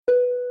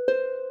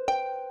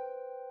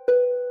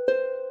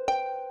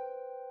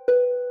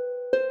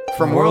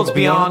From worlds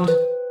beyond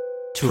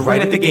to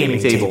right at the gaming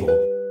table,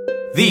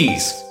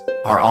 these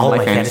are all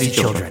my fantasy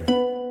children.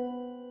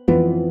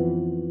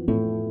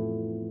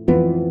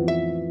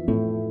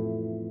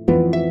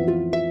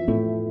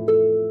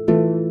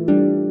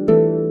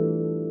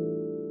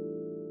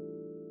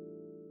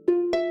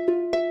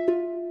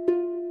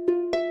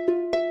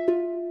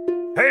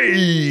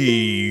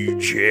 Hey,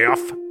 Jeff.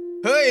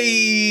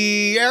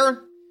 Hey, Aaron.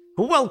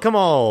 Welcome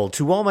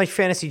to all my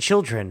fantasy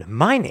children.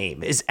 My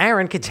name is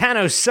Aaron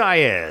Catano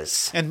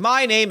Sias. And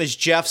my name is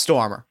Jeff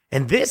Stormer.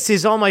 And this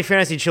is All My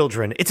Fantasy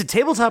Children. It's a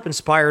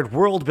tabletop-inspired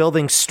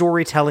world-building,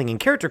 storytelling, and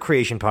character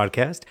creation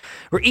podcast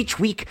where each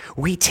week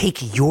we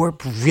take your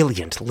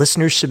brilliant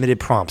listener-submitted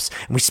prompts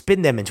and we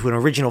spin them into an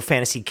original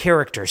fantasy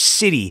character,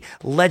 city,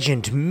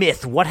 legend,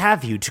 myth, what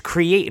have you, to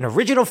create an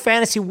original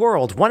fantasy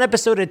world one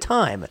episode at a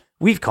time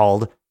we've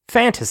called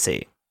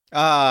Fantasy.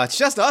 It's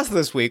just us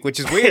this week, which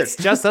is weird. It's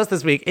just us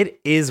this week.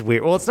 It is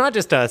weird. Well, it's not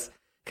just us,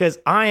 because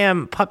I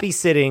am puppy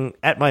sitting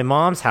at my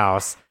mom's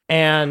house,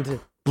 and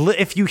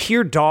if you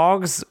hear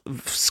dogs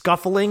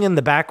scuffling in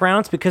the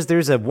background, it's because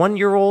there's a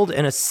 1-year-old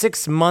and a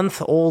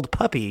 6-month-old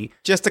puppy.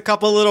 Just a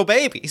couple little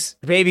babies.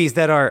 Babies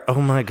that are, oh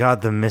my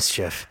God, the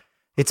mischief.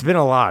 It's been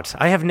a lot.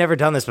 I have never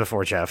done this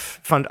before, Jeff.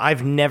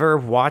 I've never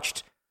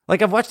watched,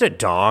 I've watched a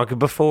dog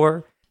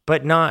before,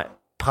 but not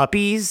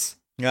puppies.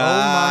 Oh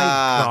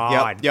my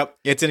God. Yep.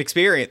 It's an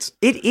experience.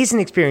 It is an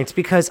experience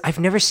because I've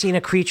never seen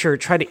a creature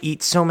try to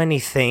eat so many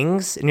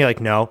things. And you're like,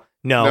 no,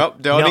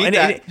 Nope, don't eat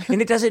that.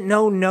 And it doesn't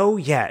know no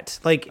yet.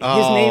 His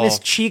name is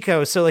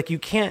Chico, so you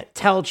can't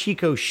tell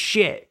Chico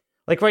shit.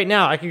 Right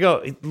now, I could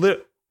go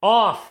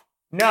off.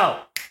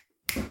 No.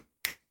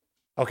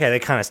 Okay, they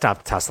kind of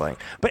stopped tussling.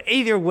 But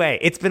either way,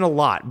 it's been a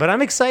lot. But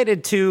I'm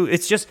excited to.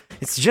 It's just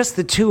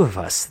the two of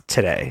us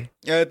today.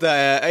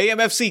 The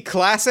AMFC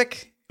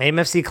Classic.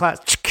 AMFC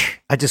Classic.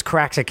 I just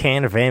cracked a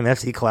can of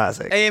AMFC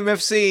Classic.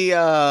 AMFC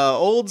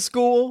Old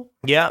School.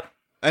 Yep.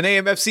 An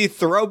AMFC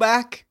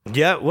Throwback.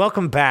 Yeah,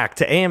 welcome back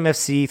to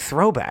AMFC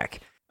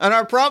Throwback. And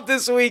our prompt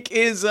this week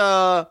is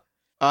I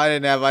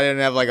didn't have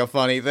a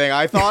funny thing.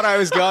 I thought I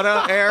was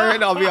gonna,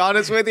 Aaron, I'll be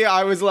honest with you.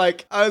 I was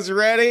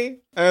ready.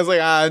 I was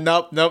like,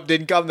 nope,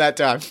 didn't come that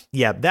time.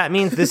 Yeah, that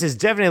means this is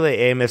definitely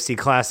AMFC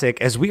Classic,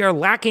 as we are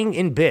lacking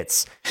in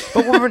bits.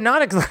 But what we're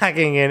not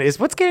lacking in is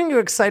what's getting you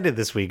excited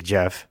this week,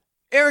 Jeff?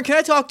 Aaron, can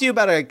I talk to you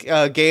about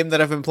a game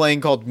that I've been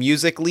playing called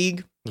Music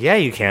League? Yeah,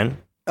 you can.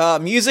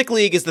 Music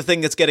League is the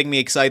thing that's getting me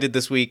excited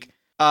this week.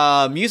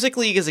 Music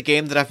League is a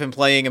game that I've been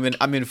playing.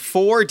 I'm in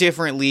 4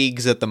 different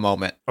leagues at the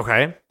moment.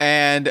 Okay.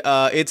 And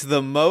it's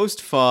the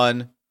most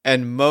fun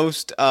and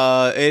most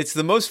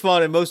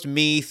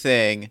me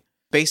thing.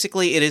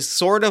 Basically, it's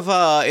sort of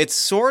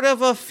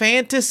a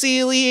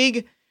fantasy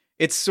league.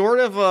 It's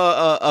sort of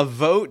a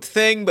vote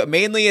thing, but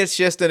mainly it's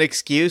just an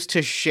excuse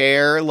to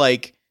share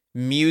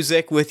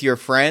music with your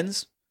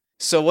friends.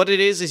 So what it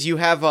is you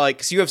have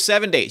you have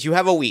 7 days, you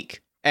have a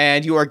week,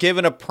 and you are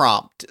given a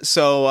prompt.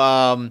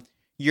 So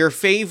your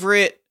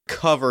favorite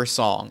cover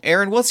song.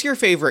 Aaron, what's your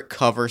favorite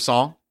cover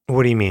song?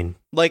 What do you mean?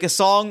 A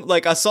song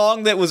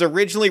that was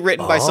originally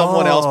written by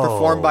someone else,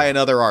 performed by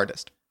another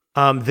artist.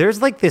 There's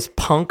this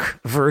punk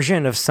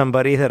version of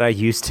somebody that I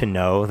used to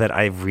know that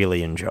I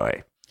really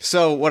enjoy.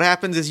 So what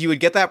happens is you would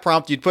get that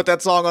prompt, you'd put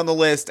that song on the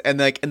list, and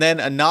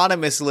then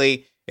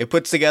anonymously it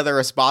puts together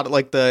a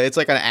it's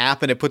like an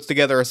app, and it puts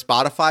together a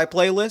Spotify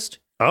playlist.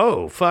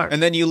 Oh, fuck.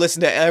 And then you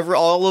listen to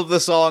all of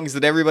the songs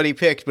that everybody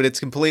picked, but it's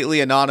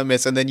completely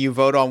anonymous, and then you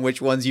vote on which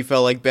ones you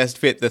felt like best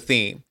fit the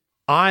theme.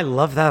 I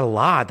love that a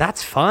lot.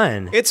 That's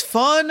fun. It's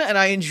fun, and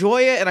I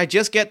enjoy it, and I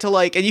just get to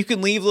and you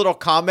can leave little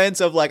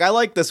comments of I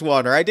like this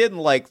one, or I didn't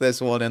like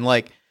this one, and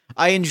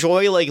I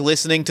enjoy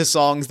listening to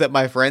songs that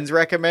my friends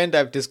recommend.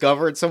 I've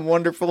discovered some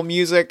wonderful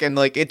music, and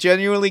it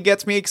genuinely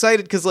gets me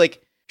excited because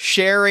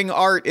sharing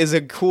art is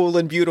a cool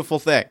and beautiful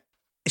thing.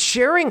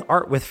 Sharing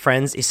art with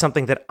friends is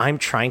something that I'm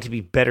trying to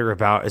be better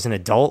about as an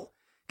adult,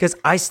 because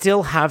I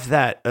still have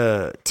that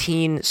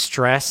teen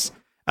stress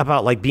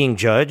about being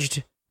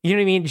judged. You know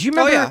what I mean? Do you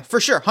remember? Oh yeah, for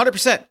sure.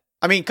 100%.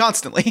 I mean,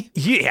 constantly.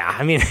 Yeah.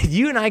 I mean,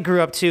 you and I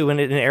grew up too in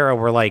an era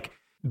where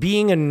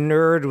being a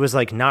nerd was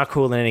not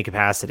cool in any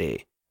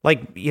capacity. I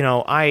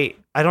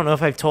don't know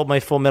if I've told my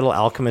Full Metal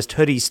Alchemist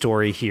hoodie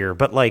story here,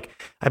 but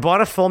I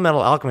bought a Full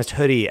Metal Alchemist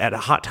hoodie at a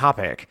Hot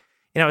Topic,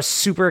 and I was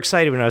super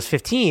excited when I was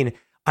 15.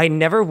 I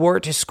never wore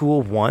it to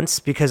school once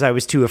because I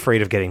was too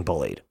afraid of getting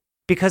bullied.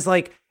 Because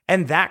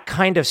and that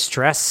kind of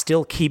stress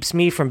still keeps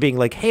me from being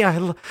hey,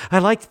 I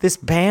liked this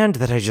band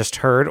that I just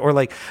heard, or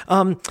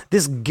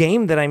this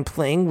game that I'm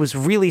playing was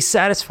really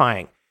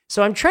satisfying.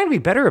 So I'm trying to be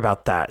better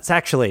about that. It's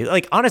actually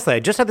honestly, I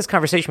just had this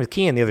conversation with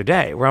Kian the other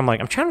day where I'm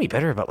I'm trying to be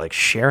better about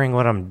sharing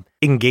what I'm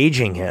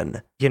engaging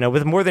in,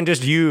 with more than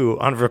just you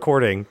on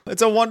recording.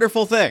 It's a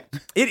wonderful thing.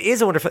 It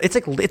is a wonderful. It's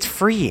it's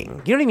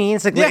freeing. You know what I mean?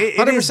 It's yeah,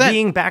 it is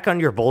being back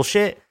on your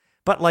bullshit,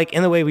 but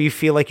in the way where you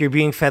feel you're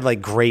being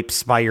fed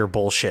grapes by your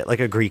bullshit, like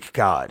a Greek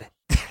god.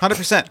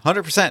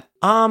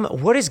 100%.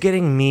 What is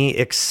getting me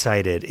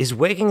excited is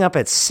waking up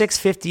at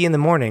 6:50 in the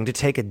morning to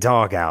take a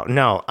dog out.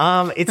 No,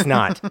 it's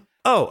not.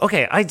 Oh,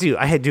 okay. I do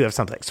have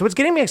something. So what's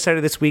getting me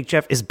excited this week,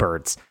 Jeff, is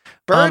birds.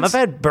 Birds? I've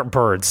had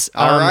birds.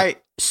 All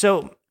right.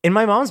 So in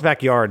my mom's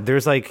backyard,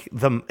 there's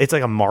it's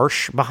like a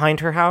marsh behind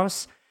her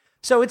house.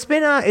 So it's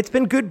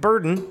been good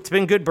birding. It's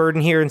been good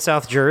birding here in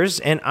South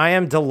Jersey, and I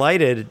am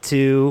delighted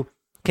to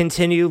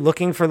continue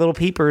looking for little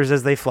peepers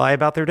as they fly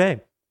about their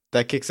day.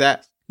 That kicks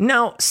ass.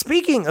 Now,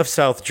 speaking of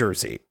South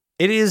Jersey,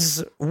 it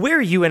is where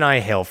you and I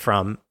hail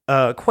from.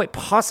 Quite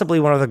possibly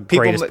one of the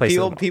greatest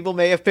places. People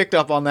may have picked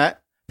up on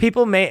that.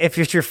 People may, if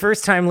it's your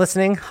first time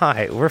listening,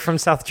 hi, we're from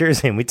South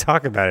Jersey and we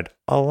talk about it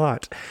a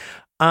lot.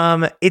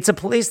 It's a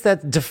place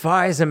that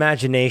defies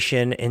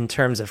imagination in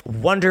terms of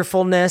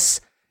wonderfulness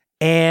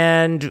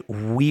and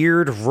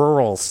weird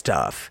rural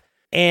stuff.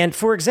 And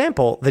for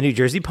example, the New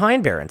Jersey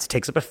Pine Barrens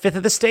takes up a fifth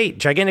of the state.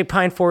 Gigantic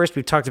pine forest,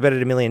 we've talked about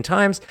it a million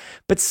times.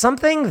 But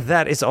something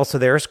that is also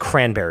there is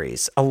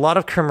cranberries. A lot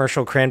of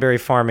commercial cranberry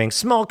farming,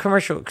 small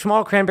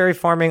cranberry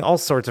farming, all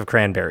sorts of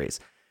cranberries.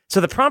 So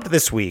the prompt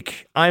this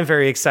week, I'm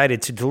very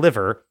excited to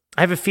deliver.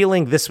 I have a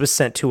feeling this was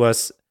sent to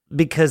us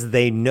because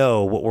they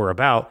know what we're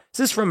about.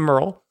 This is from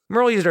Merle.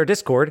 Merle used our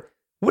Discord.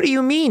 What do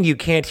you mean you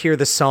can't hear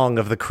the song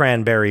of the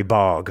cranberry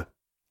bog?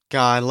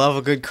 God, I love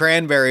a good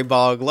cranberry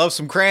bog. Love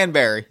some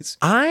cranberries.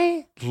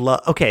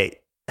 Okay,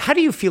 how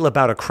do you feel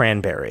about a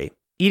cranberry?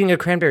 Eating a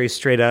cranberry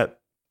straight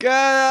up?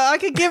 I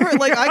could give her,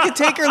 I could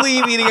take her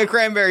leave eating a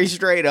cranberry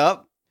straight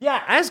up.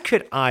 Yeah, as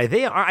could I.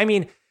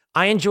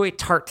 I enjoy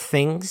tart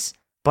things.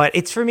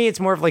 But for me, it's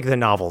more of like the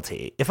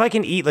novelty. If I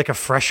can eat like a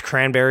fresh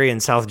cranberry in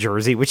South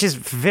Jersey, which is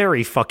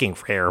very fucking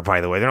rare,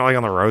 by the way, they're not like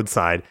on the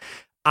roadside,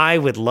 I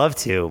would love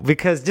to,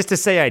 because just to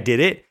say I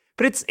did it,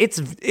 but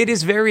it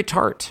is very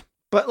tart.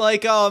 But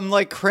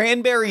like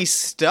cranberry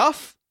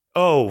stuff?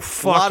 Oh,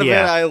 fuck yeah. A lot of it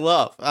I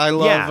love.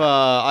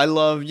 I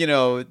love,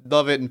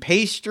 love it in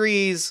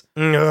pastries.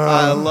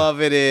 I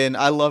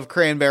love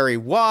cranberry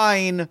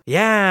wine.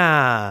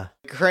 Yeah.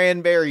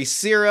 Cranberry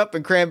syrup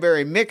and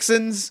cranberry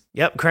mixins.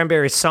 Yep,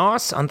 cranberry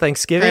sauce on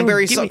Thanksgiving.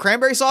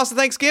 Cranberry sauce on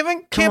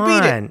Thanksgiving? Can't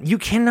beat it. You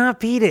cannot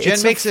beat it.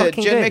 Jen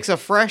makes a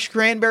fresh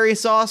cranberry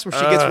sauce where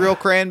she gets real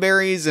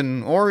cranberries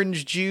and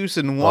orange juice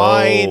and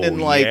wine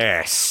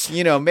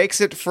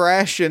makes it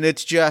fresh, and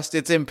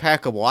it's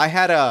impeccable. I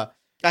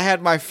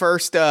had my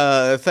first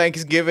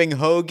Thanksgiving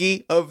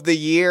hoagie of the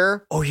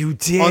year. Oh, you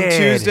did? On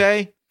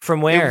Tuesday.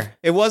 From where?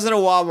 It wasn't a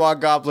Wawa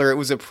Gobbler. It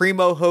was a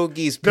Primo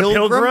Hoagie's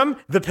Pilgrim.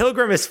 The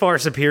Pilgrim is far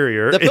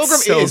superior. The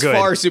Pilgrim is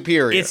far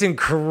superior. It's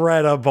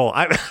incredible.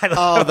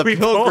 The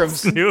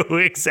Pilgrims knew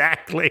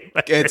exactly.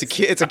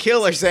 It's a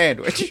killer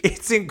sandwich.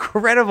 It's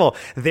incredible.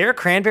 Their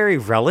cranberry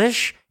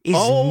relish is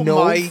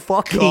no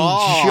fucking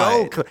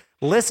joke.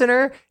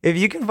 Listener, if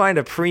you can find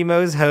a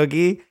Primo's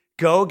hoagie,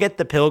 go get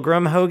the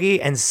Pilgrim hoagie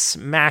and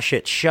smash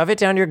it. Shove it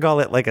down your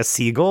gullet like a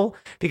seagull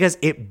because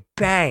it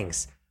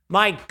bangs.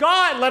 My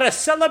God, let us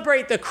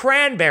celebrate the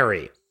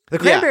cranberry. The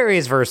cranberry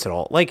is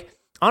versatile. Like,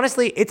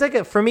 honestly, it's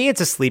for me, it's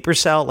a sleeper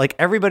cell. Like,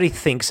 everybody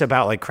thinks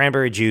about like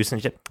cranberry juice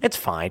and shit. It's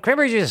fine.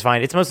 Cranberry juice is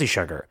fine. It's mostly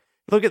sugar.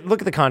 Look at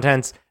the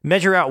contents,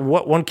 measure out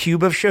what 1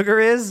 cube of sugar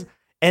is,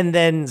 and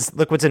then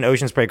look what's in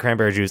Ocean Spray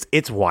cranberry juice.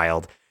 It's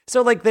wild.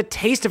 So like the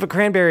taste of a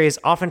cranberry is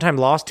oftentimes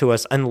lost to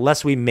us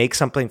unless we make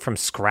something from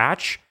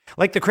scratch.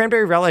 Like the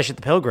cranberry relish that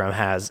the Pilgrim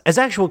has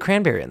actual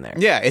cranberry in there.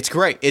 Yeah, it's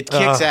great. It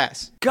kicks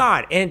ass.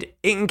 God, and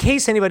in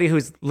case anybody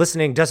who's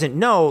listening doesn't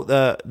know,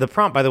 the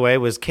prompt, by the way,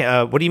 was,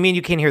 what do you mean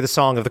you can't hear the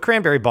song of the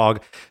cranberry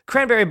bog?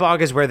 Cranberry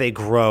bog is where they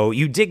grow.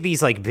 You dig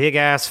these like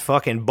big-ass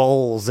fucking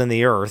bowls in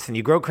the earth, and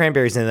you grow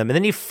cranberries in them, and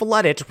then you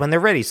flood it when they're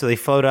ready, so they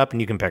float up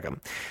and you can pick them.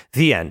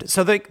 The end.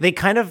 So they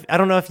kind of, I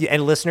don't know if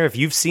if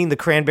you've seen the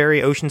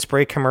cranberry Ocean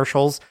Spray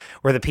commercials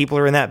where the people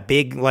are in that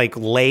big like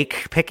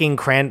lake picking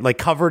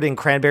covered in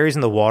cranberries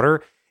in the water.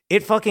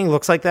 It fucking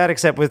looks like that,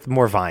 except with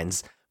more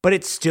vines. But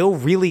it's still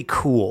really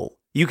cool.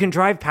 You can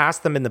drive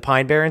past them in the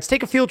Pine Barrens.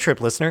 Take a field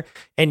trip, listener,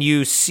 and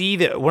you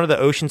see one of the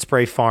Ocean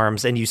Spray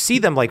farms, and you see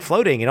them like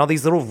floating in all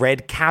these little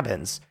red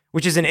cabins,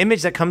 which is an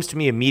image that comes to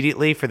me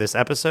immediately for this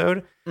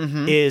episode,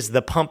 is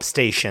the pump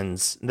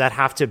stations that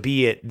have to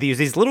be at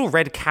these little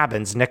red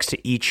cabins next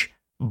to each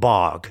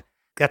bog.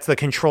 That's the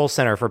control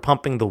center for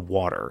pumping the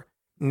water.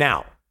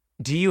 Now,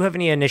 do you have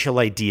any initial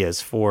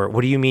ideas for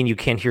what do you mean you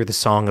can't hear the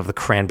song of the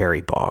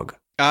cranberry bog?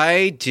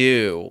 I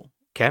do.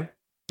 Okay.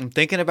 I'm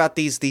thinking about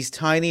these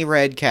tiny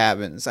red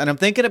cabins, and I'm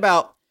thinking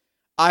about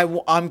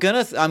I'm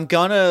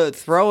gonna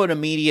throw an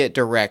immediate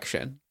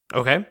direction.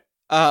 Okay.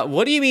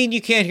 What do you mean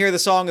you can't hear the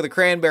song of the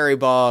cranberry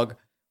bog?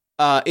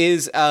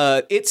 Is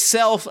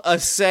itself a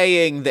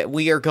saying that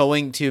we are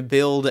going to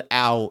build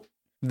out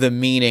the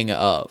meaning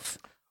of.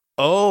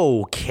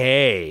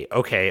 Okay.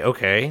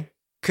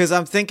 Because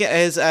I'm thinking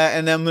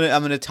and I'm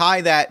gonna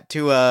tie that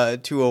to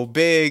a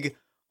big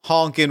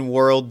honkin'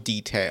 world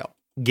detail.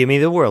 Give me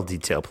the world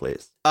detail,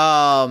 please.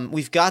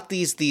 We've got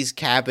these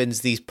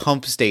cabins, these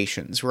pump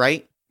stations,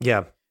 right?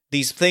 Yeah.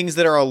 These things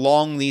that are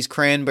along these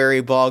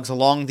cranberry bogs,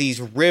 along these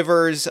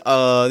rivers,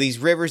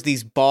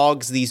 these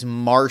bogs, these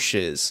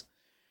marshes.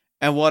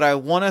 And what I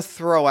want to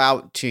throw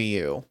out to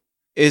you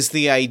is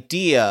the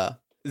idea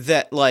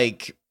that,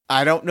 like,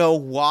 I don't know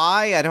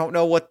why. I don't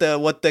know what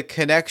the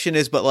connection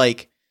is, but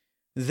like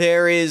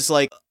there is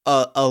like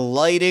a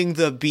lighting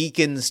the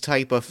beacons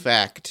type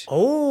effect.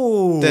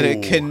 Oh. That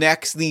it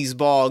connects these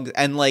bogs,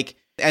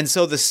 and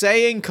so the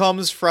saying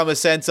comes from a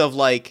sense of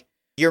like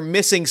you're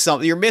missing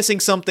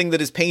something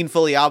that is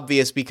painfully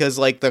obvious because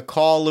like the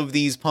call of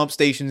these pump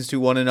stations to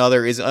one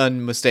another is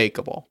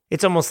unmistakable.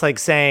 It's almost like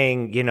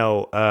saying,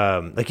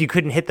 like you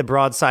couldn't hit the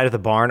broadside of the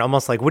barn.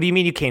 Almost like, what do you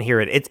mean you can't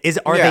hear it?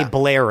 Are they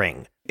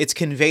blaring? It's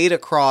conveyed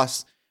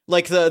across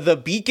like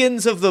the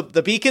beacons of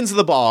the beacons of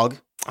the bog.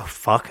 Oh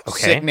fuck!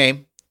 Okay, sick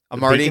name.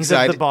 I'm already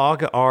excited. Beacons of the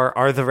bog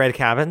are the red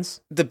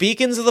cabins. The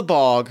beacons of the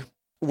bog.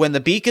 When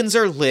the beacons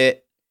are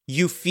lit,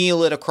 you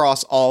feel it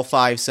across all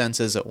 5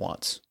 senses at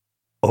once.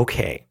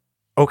 Okay.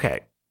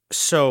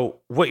 So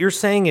what you're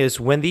saying is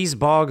when these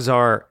bogs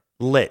are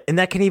lit, and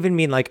that can even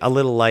mean like a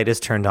little light is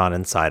turned on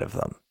inside of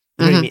them.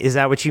 You know what I mean? Is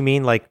that what you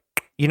mean? Like,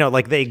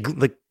 like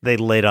they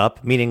lit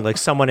up, meaning like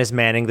someone is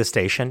manning the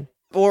station,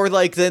 or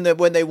like then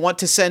when they want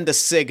to send a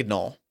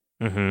signal,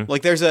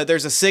 like there's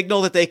a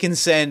signal that they can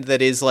send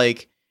that is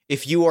like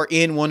if you are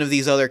in one of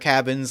these other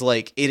cabins,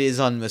 like it is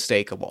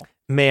unmistakable.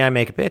 May I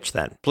make a pitch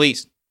then?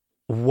 Please.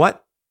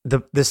 What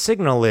the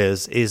signal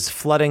is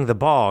flooding the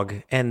bog,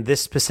 and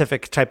this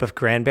specific type of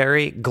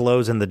cranberry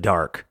glows in the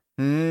dark.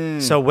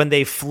 So when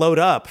they float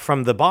up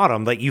from the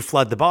bottom, like you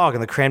flood the bog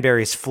and the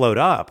cranberries float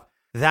up,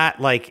 that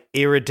like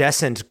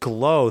iridescent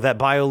glow, that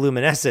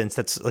bioluminescence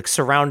that's like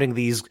surrounding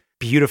these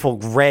beautiful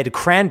red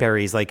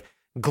cranberries, like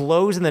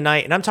glows in the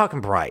night, and I'm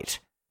talking bright.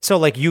 So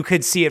like you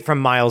could see it from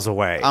miles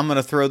away. I'm going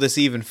to throw this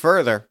even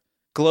further.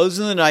 Glows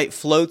in the night,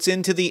 floats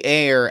into the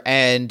air,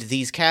 and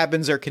these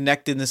cabins are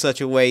connected in such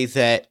a way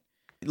that,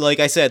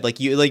 like I said,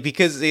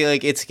 because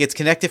it's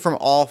connected from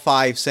all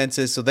 5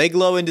 senses, so they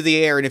glow into the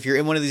air, and if you're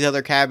in one of these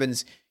other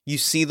cabins, you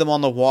see them on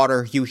the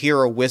water, you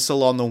hear a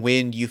whistle on the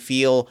wind, you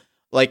feel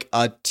like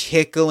a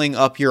tickling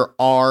up your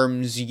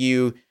arms,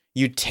 you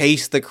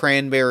taste the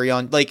cranberry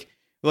on, like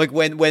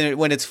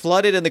when it's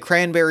flooded and the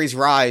cranberries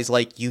rise,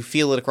 like you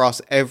feel it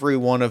across every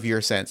one of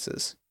your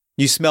senses.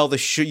 You smell the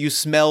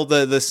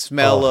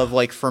smell of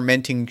like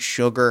fermenting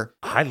sugar.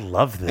 I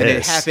love this. And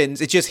it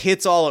happens. It just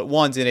hits all at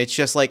once, and it's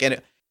just like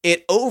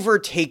it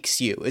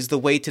overtakes you is the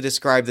way to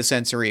describe the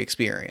sensory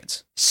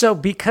experience. So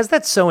because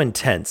that's so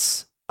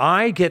intense,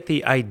 I get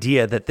the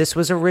idea that this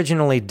was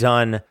originally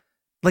done,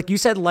 like you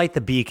said, light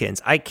the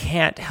beacons. I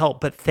can't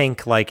help but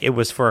think like it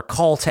was for a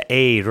call to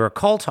aid or a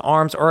call to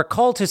arms or a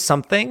call to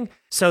something,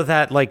 so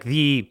that like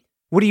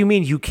what do you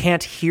mean you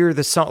can't hear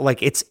the song?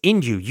 Like it's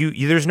in you.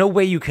 You there's no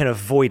way you can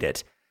avoid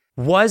it.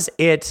 Was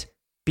it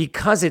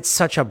because it's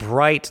such a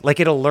bright, like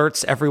it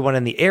alerts everyone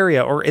in the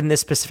area or in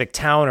this specific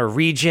town or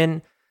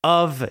region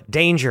of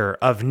danger,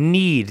 of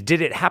need?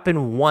 Did it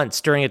happen once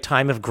during a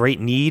time of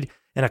great need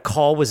and a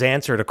call was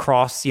answered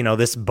across,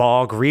 this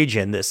bog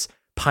region, this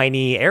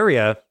piney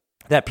area,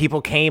 that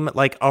people came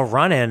like a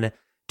run-in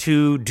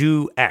to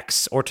do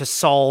X or to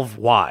solve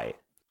Y?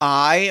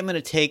 I am going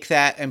to take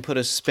that and put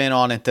a spin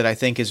on it that I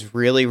think is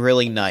really,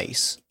 really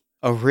nice.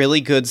 A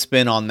really good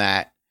spin on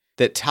that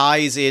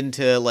ties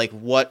into like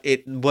what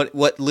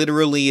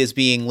literally is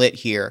being lit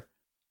here.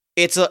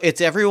 It's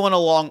everyone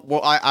along.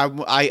 Well,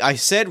 I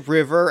said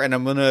river, and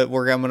I'm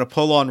gonna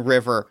pull on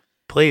river.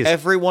 Please.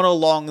 Everyone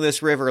along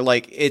this river,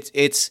 like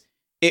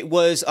it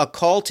was a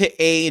call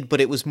to aid, but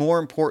it was more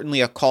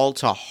importantly a call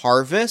to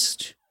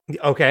harvest.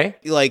 Okay.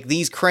 Like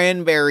these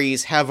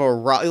cranberries have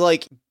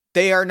like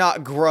they are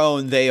not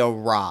grown, they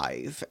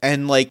arrive,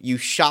 and like you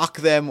shock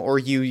them or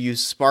you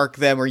spark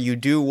them or you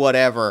do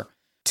whatever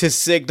to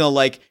signal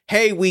like,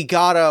 hey, we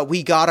got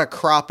a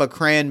crop of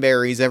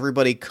cranberries.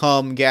 Everybody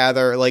come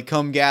gather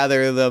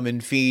them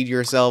and feed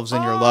yourselves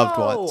and your loved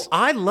ones.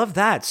 I love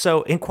that.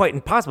 So quite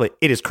impossibly,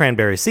 it is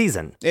cranberry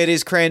season. It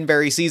is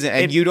cranberry season,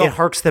 and it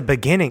harks the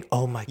beginning.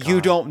 Oh my God. You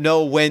don't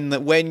know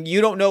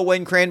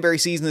when cranberry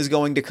season is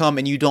going to come,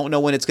 and you don't know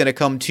when it's going to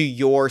come to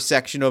your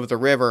section of the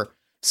river.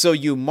 So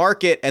you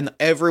mark it, and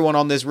everyone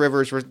on this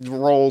river's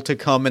role to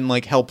come and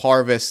like help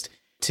harvest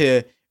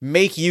to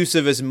make use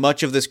of as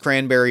much of this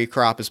cranberry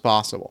crop as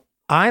possible.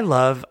 I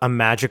love a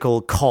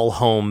magical call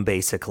home,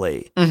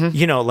 basically.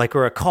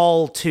 Or a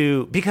call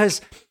to,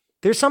 because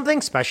there's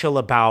something special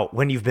about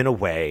when you've been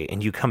away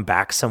and you come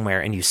back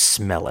somewhere and you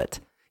smell it.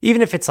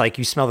 Even if it's like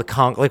you smell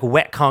the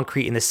wet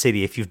concrete in the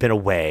city if you've been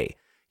away,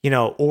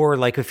 or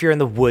like if you're in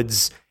the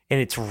woods and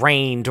it's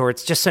rained, or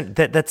it's just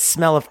that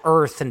smell of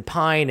earth and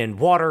pine and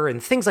water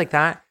and things like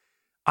that.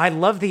 I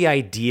love the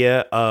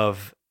idea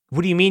of,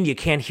 what do you mean you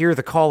can't hear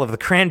the call of the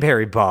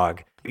cranberry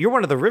bog? You're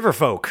one of the river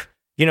folk.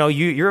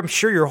 I'm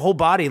sure your whole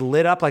body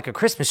lit up like a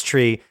Christmas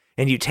tree,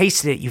 and you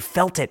tasted it, you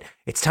felt it.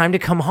 It's time to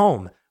come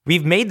home.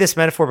 We've made this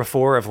metaphor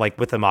before of like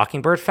with the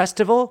Mockingbird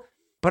Festival,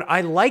 but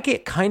I like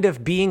it kind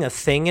of being a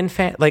thing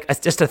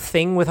just a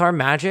thing with our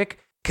magic.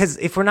 Because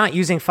if we're not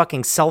using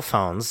fucking cell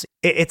phones,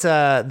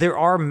 there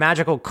are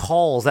magical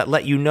calls that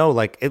let you know,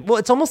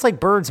 it's almost like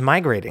birds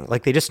migrating.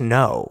 Like they just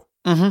know,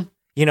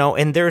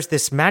 and there's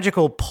this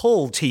magical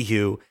pull to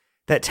you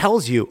that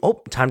tells you,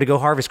 oh, time to go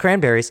harvest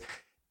cranberries.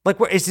 Like,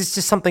 is this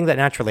just something that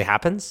naturally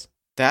happens?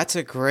 That's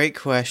a great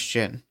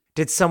question.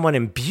 Did someone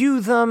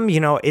imbue them?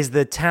 Is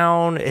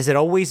it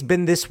always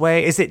been this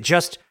way? Is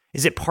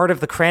it part of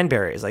the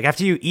cranberries? Like,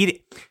 after you eat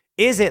it,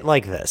 is it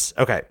like this?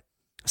 Okay.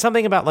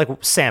 Something about like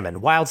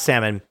salmon, wild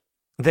salmon,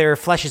 their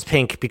flesh is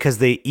pink because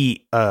they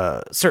eat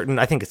certain,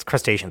 I think it's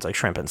crustaceans like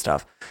shrimp and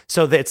stuff.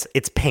 So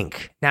it's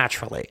pink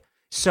naturally.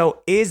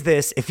 So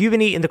if you've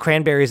been eating the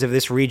cranberries of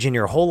this region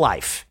your whole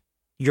life,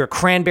 you're a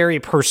cranberry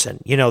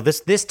person.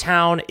 This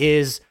town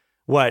is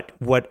what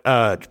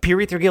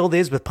Purethra Guild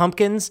is with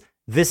pumpkins.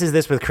 This is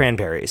this with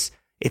cranberries.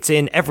 It's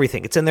in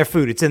everything. It's in their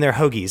food. It's in their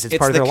hoagies. It's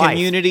part of their life. It's the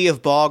community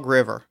of Bog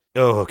River.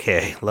 Oh,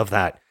 okay. Love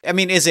that. I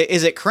mean, is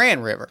it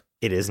Cran River?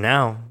 It is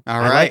now. All I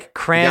right. like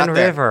Cran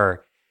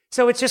River.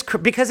 So it's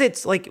just because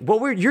it's like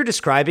what you're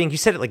describing. You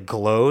said it like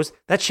glows.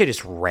 That shit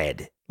is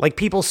red. Like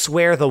people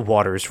swear the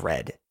water's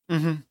red.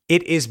 Mm-hmm.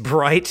 It is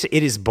bright.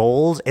 It is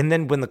bold. And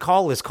then when the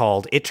call is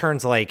called, it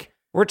turns like,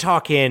 we're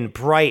talking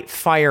bright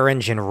fire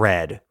engine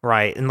red,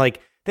 right? And like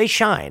they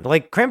shine.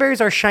 Like cranberries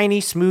are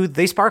shiny, smooth,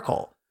 they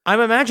sparkle. I'm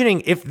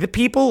imagining if the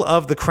people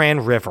of the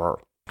Cran River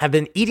have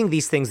been eating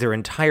these things their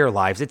entire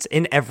lives, it's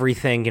in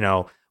everything,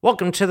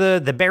 welcome to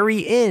the Berry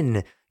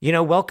Inn,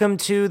 welcome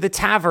to the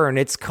tavern.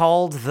 It's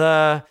called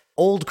the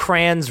Old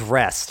Cran's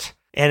Rest.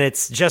 And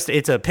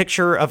it's a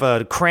picture of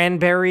a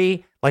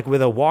cranberry, like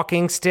with a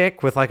walking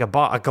stick with like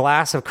a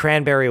glass of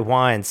cranberry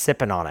wine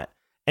sipping on it.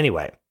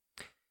 Anyway,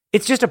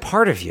 it's just a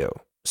part of you.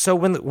 So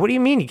what do you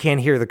mean you can't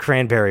hear the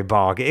cranberry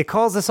bog? It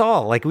calls us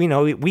all. Like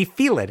we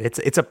feel it.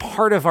 It's a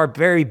part of our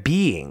very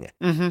being.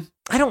 Mm-hmm.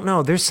 I don't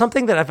know. There's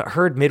something that I've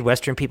heard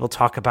Midwestern people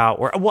talk about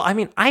where, well, I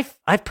mean, I've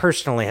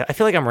personally, I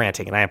feel like I'm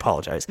ranting and I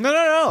apologize.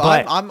 No.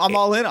 I'm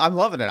all in. I'm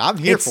loving it. I'm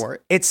here for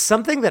it. It's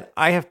something that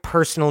I have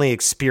personally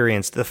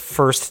experienced the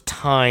first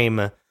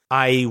time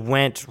I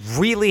went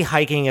really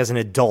hiking as an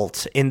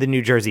adult in the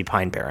New Jersey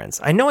Pine Barrens.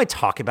 I know I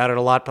talk about it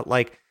a lot, but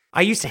like,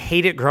 I used to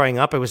hate it growing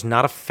up. I was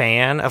not a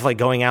fan of like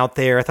going out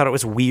there. I thought it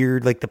was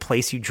weird, like the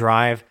place you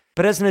drive.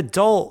 But as an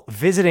adult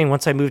visiting,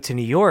 once I moved to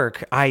New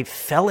York, I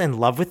fell in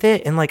love with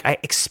it. And like I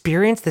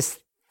experienced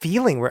this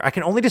feeling where I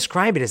can only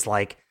describe it as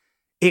like,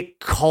 it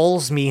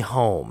calls me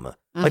home.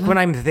 Mm-hmm. Like when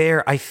I'm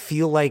there, I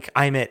feel like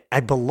I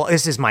belong.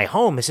 This is my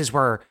home. This is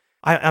where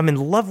I'm in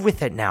love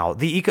with it now.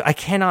 I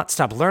cannot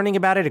stop learning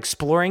about it,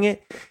 exploring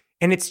it.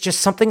 And it's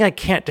just something I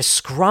can't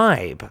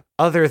describe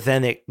other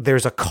than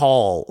there's a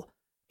call.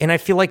 And I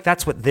feel like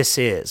that's what this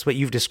is, what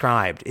you've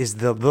described, is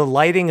the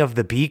lighting of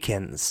the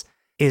beacons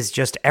is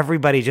just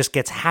everybody just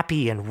gets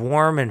happy and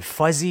warm and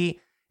fuzzy.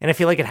 And I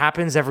feel like it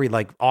happens every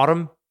like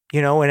autumn,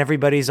 and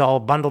everybody's all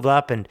bundled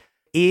up. And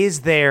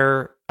is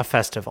there a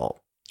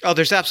festival? Oh,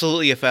 there's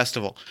absolutely a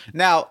festival.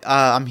 Now,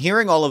 I'm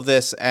hearing all of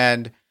this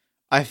and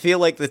I feel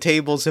like the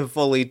tables have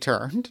fully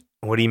turned.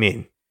 What do you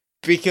mean?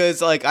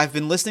 Because like I've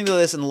been listening to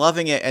this and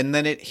loving it. And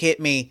then it hit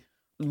me.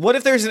 What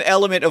if there's an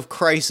element of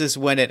crisis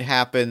when it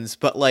happens,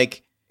 but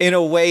like, in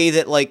a way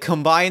that like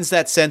combines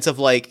that sense of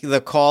like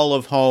the call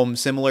of home,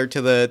 similar to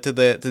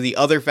the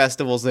other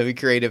festivals that we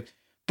created,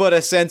 but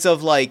a sense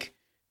of like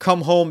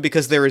come home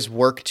because there is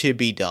work to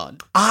be done.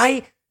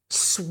 I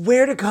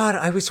swear to God,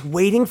 I was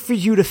waiting for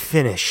you to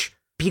finish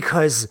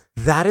because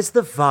that is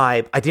the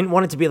vibe. I didn't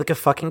want it to be like a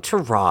fucking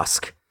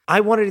Tarrasque. I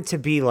wanted it to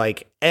be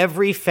like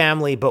every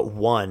family but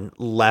one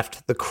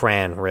left the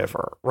Cran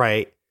River,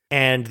 right?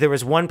 And there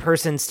was one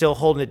person still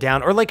holding it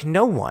down, or like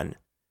no one.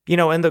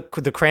 And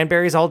the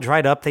cranberries all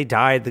dried up. They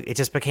died. It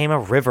just became a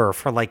river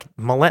for like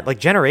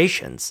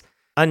generations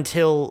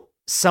until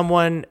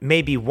someone,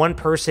 maybe one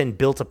person,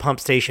 built a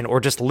pump station or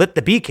just lit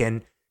the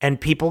beacon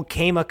and people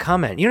came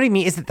a-coming. You know what I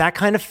mean? Is it that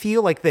kind of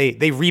feel like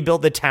they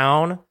rebuild the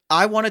town?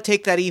 I want to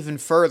take that even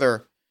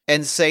further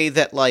and say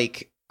that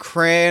like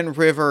Cran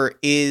River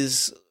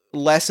is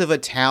less of a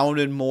town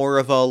and more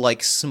of a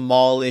like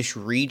smallish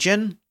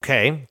region.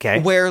 Okay.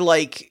 Where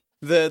like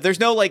there's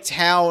no like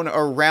town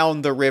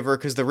around the river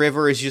because the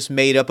river is just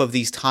made up of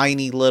these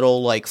tiny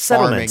little like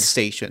farming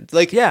stations.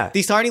 Like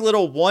these tiny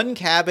little one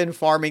cabin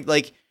farming.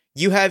 Like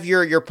you have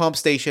your pump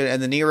station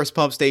and the nearest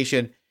pump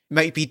station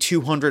might be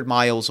 200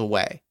 miles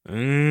away.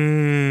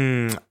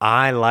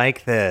 I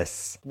like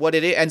this. What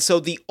it is, and so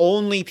the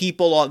only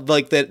people on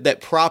like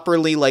that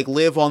properly like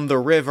live on the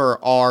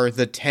river are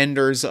the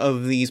tenders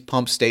of these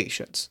pump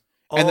stations,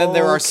 and then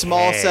there are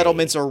small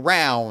settlements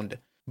around.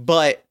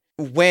 But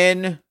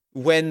when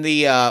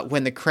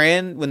the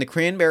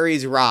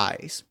cranberries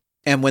rise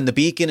and when the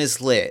beacon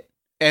is lit,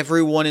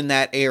 everyone in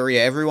that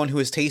area, everyone who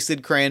has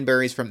tasted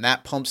cranberries from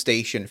that pump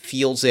station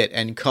feels it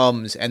and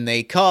comes, and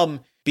they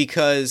come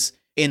because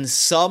in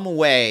some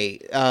way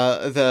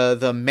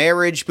the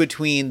marriage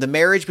between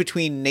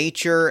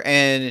nature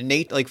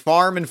and like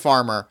farm and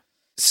farmer,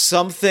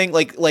 something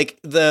like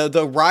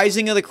the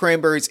rising of the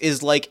cranberries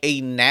is like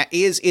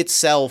is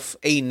itself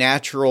a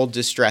natural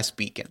distress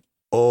beacon.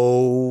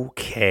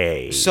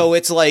 Okay. So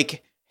it's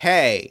like,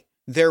 hey,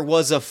 there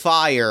was a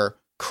fire,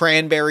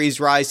 cranberries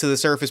rise to the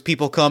surface,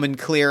 people come and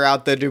clear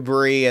out the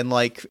debris and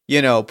like,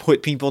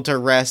 put people to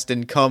rest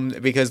and come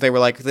because they were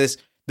like, this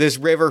this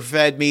river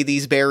fed me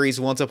these berries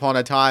once upon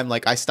a time.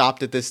 Like, I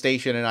stopped at this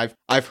station and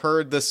I've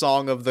heard the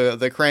song of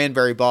the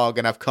cranberry bog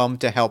and I've come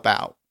to help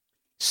out.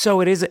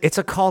 So it's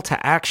a call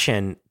to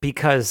action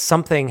because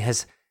something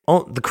has.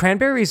 The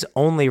cranberries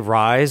only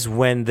rise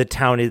when the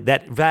town is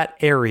that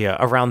area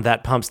around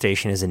that pump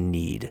station is in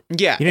need.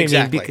 Yeah, you know exactly.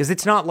 what I mean? Because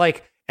it's not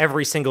like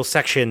every single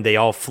section they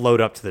all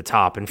float up to the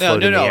top and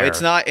float in the air.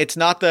 It's not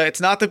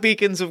the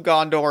beacons of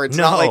Gondor. It's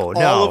not like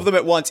all of them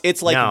at once.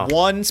 It's like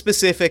one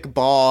specific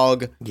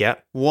bog.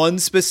 Yep. One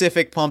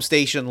specific pump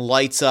station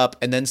lights up,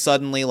 and then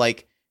suddenly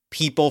like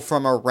people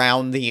from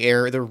around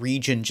the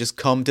region just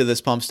come to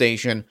this pump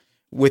station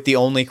with the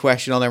only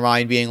question on their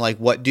mind being like,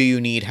 "What do you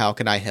need? How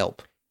can I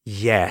help?"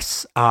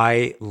 Yes,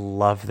 I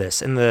love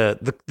this. And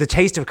the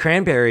taste of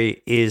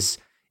cranberry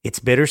it's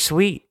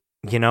bittersweet,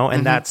 you know,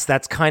 and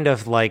that's kind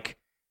of like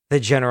the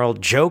general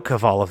joke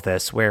of all of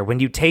this, where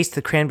when you taste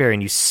the cranberry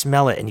and you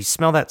smell it and you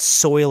smell that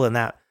soil and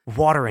that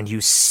water and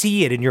you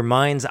see it in your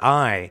mind's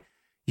eye,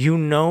 you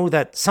know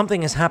that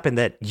something has happened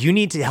that you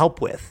need to help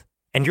with,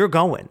 and you're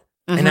going.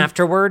 And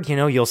afterward, you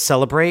know, you'll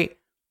celebrate,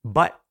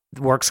 but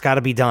the work's got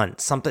to be done.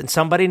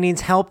 Somebody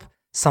needs help.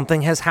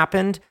 Something has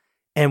happened.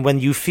 And when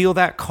you feel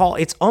that call,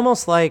 it's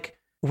almost like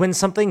when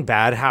something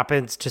bad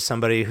happens to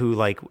somebody who,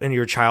 like, in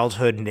your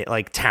childhood,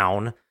 like,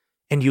 town,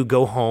 and you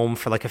go home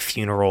for, like, a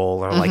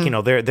funeral, or, like, you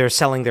know, they're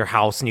selling their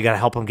house and you got to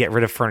help them get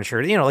rid of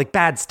furniture, you know, like,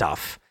 bad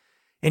stuff.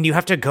 And you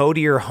have to go to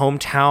your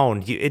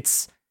hometown.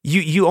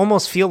 You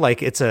almost feel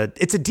like it's a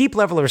deep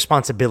level of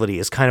responsibility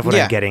is kind of what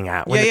I'm getting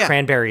at. When the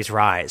cranberries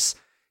rise,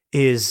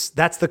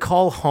 that's the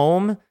call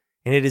home.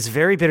 And it is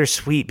very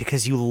bittersweet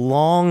because you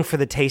long for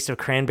the taste of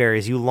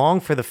cranberries. You long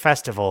for the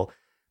festival,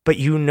 but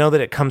you know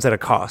that it comes at a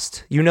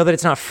cost. You know that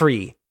it's not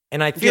free.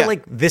 And I feel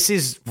like this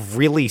is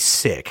really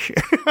sick.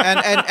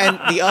 and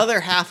the other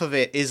half of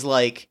it is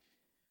like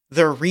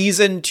the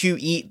reason to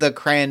eat the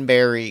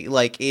cranberry,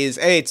 like, is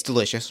it's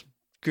delicious.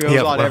 Goes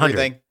on 100.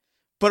 everything.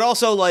 But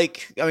also,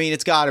 like, I mean,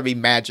 it's got to be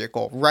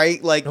magical,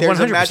 right? Like, there's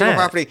 100%. A magical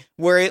property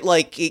where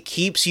it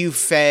keeps you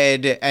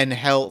fed and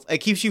it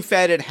keeps you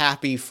fed and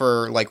happy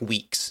for like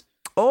weeks.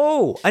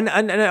 Oh, and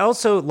I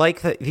also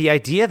like the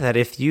idea that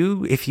if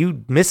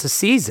you miss a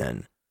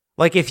season,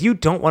 like, if you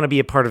don't want to be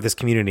a part of this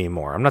community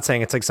anymore, I'm not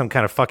saying it's like some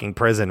kind of fucking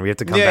prison where you have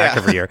to come back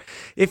every year.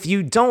 If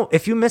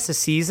you miss a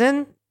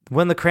season,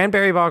 when the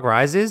cranberry bog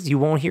rises, you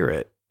won't hear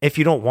it if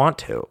you don't want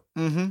to.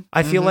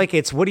 I feel like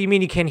it's, what do you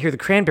mean you can't hear the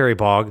cranberry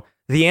bog?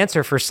 The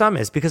answer for some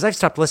is because I've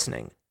stopped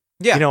listening.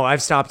 Yeah. You know,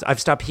 I've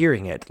stopped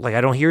hearing it. Like,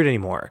 I don't hear it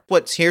anymore.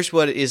 Here's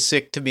what is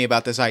sick to me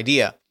about this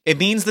idea. It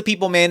means the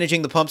people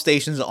managing the pump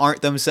stations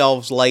aren't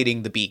themselves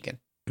lighting the beacon.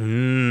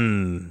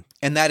 And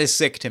that is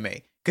sick to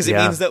me. Because it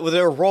means that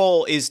their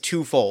role is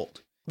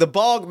twofold. The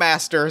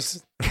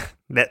Bogmasters...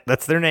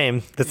 that's their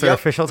name. That's their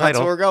official title. That's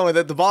what we're going with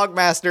it. The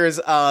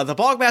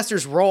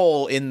Bogmasters'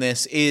 role in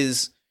this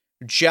is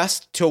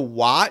just to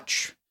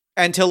watch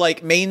and to,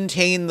 like,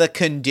 maintain the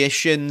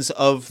conditions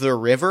of the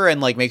river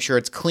and, like, make sure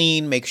it's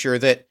clean, make sure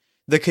that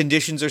the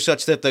conditions are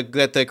such that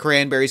the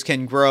cranberries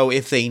can grow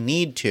if they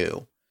need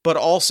to. But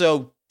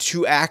also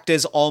to act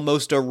as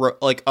almost a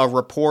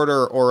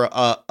reporter or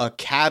a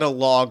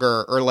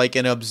cataloger or like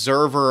an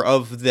observer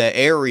of the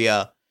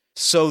area,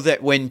 so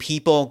that when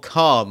people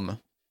come,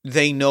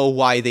 they know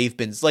why they've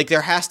been, like,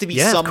 there has to be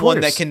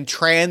someone that can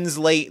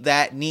translate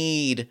that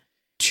need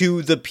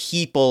to the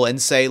people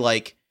and say,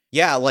 like,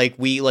 yeah, like,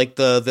 we, like,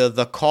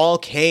 the call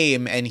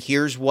came and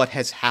here's what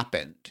has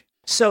happened.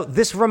 So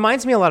this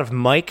reminds me a lot of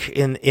Mike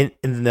in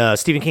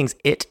Stephen King's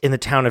It in the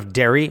town of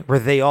Derry, where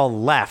they all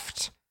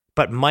left.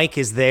 But Mike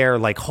is there,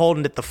 like,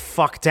 holding it the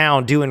fuck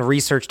down, doing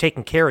research,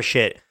 taking care of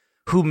shit,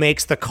 who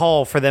makes the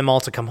call for them all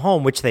to come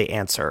home, which they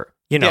answer.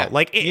 You know,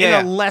 in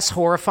a less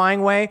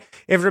horrifying way.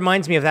 It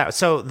reminds me of that.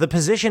 So the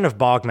position of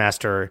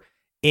Bogmaster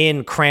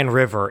in Cran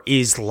River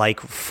is,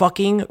 like,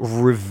 fucking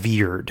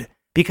revered.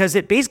 Because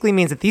it basically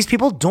means that these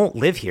people don't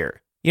live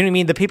here. You know what I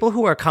mean? The people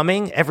who are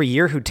coming every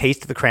year who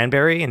taste the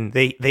cranberry and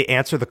they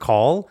answer the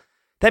call,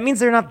 that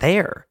means they're not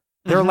there.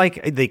 They're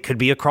like, they could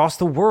be across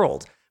the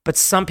world. But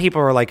some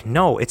people are like,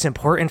 no, it's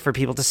important for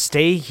people to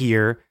stay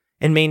here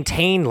and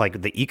maintain,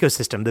 like, the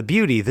ecosystem, the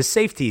beauty, the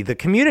safety, the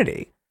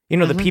community. You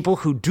know, the people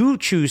who do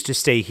choose to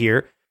stay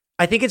here,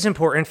 I think it's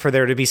important for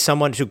there to be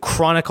someone to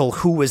chronicle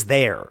who was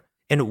there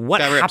and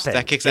what happened.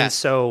 That kicks and ass.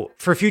 So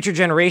for future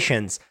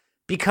generations,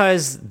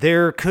 because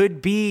there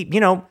could be, you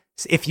know,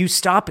 if you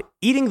stop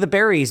eating the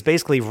berries,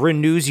 basically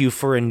renews you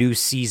for a new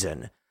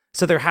season.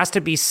 So there has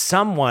to be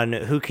someone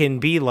who can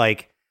be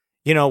like,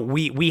 you know,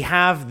 we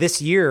have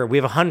this year, we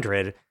have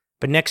 100,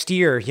 but next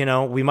year, you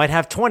know, we might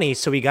have 20,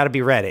 so we got to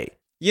be ready.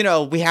 You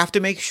know, we have to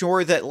make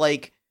sure that,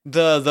 like,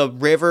 the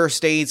river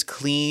stays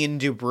clean,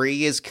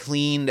 debris is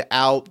cleaned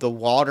out, the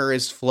water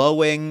is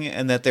flowing,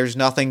 and that there's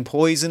nothing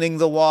poisoning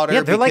the water.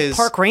 Yeah, they're like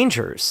park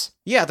rangers.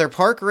 Yeah, they're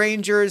park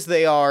rangers.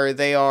 They are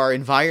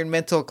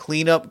environmental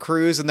cleanup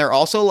crews, and they're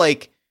also,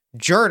 like,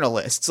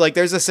 journalists. Like,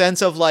 there's a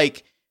sense of,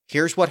 like,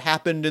 here's what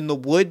happened in the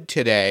wood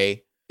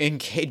today.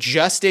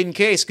 just in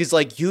case, because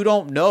like you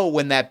don't know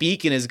when that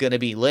beacon is going to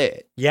be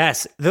lit.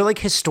 Yes, they're like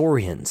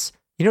historians.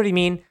 You know what I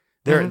mean?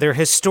 They're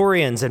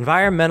historians,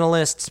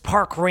 environmentalists,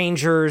 park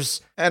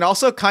rangers, and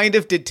also kind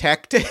of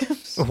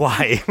detectives.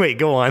 Why? Wait,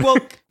 go on. Well,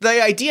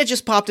 the idea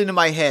just popped into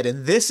my head,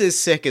 and this is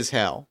sick as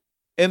hell.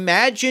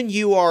 Imagine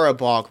you are a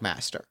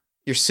bogmaster.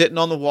 You're sitting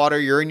on the water.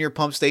 You're in your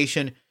pump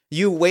station.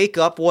 You wake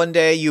up one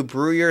day. You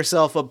brew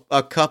yourself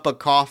a cup of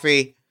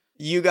coffee.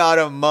 You got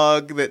a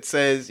mug that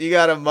says,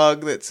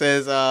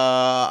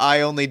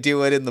 I only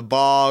do it in the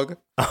bog.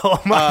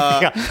 Oh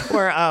my God.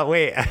 Or,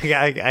 wait,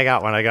 I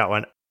got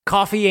one.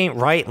 Coffee ain't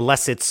right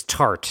unless it's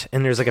tart.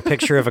 And there's like a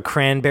picture of a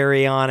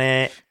cranberry on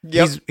it.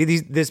 Yep.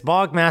 This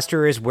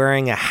bogmaster is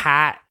wearing a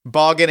hat.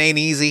 Boggin' ain't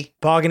easy.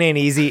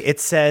 It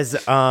says,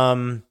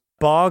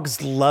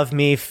 bogs love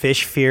me,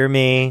 fish fear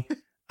me.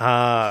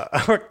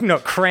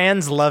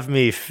 Crans love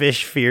me,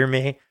 fish fear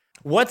me.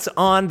 What's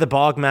on the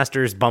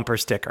bogmaster's bumper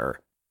sticker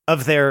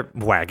of their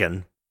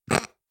wagon?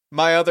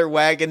 My other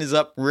wagon is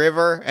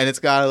upriver, and it's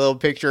got a little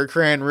picture of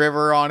Cran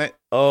River on it.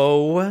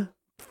 Oh,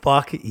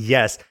 fuck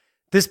yes.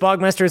 This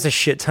bogmaster has a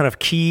shit ton of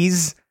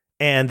keys,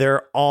 and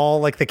they're all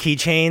like the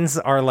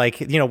keychains are like,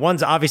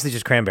 one's obviously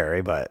just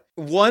cranberry, but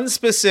one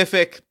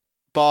specific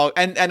bog,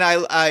 and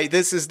I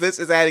this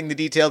is adding the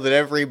detail that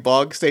every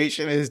bog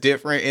station is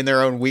different in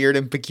their own weird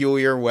and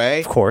peculiar way.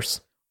 Of course.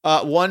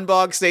 One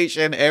bog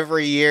station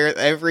every year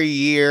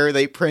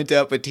they print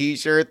up a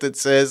T-shirt that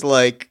says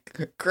like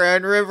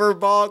Cran River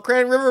Bog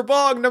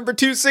number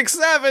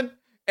 267.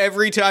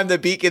 Every time the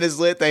beacon is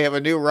lit, they have a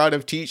new run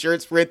of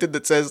T-shirts printed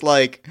that says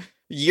like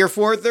year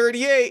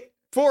 438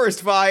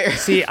 forest fire.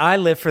 See, I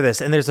live for this,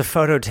 and there's a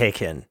photo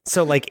taken.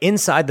 So like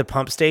inside the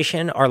pump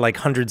station are like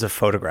hundreds of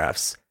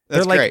photographs.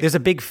 That's like great. There's a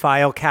big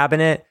file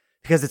cabinet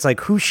because it's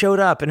like who showed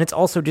up, and it's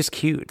also just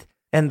cute.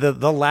 And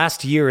the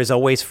last year is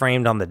always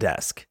framed on the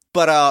desk.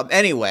 But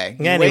anyway,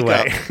 you wake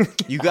up,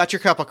 you got your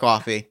cup of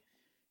coffee,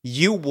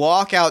 you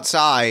walk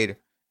outside.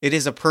 It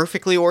is a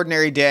perfectly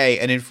ordinary day,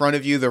 and in front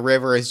of you, the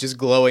river is just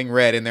glowing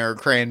red, and there are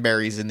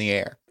cranberries in the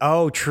air.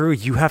 Oh, true.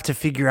 You have to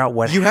figure out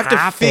what you happened.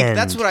 have to figure.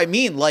 That's what I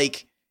mean.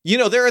 Like,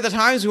 there are the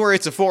times where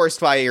it's a forest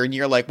fire, and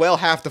you're like, well,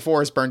 half the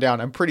forest burned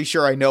down. I'm pretty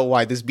sure I know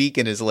why this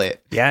beacon is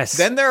lit. Yes.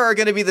 Then there are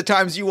going to be the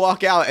times you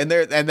walk out, and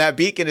that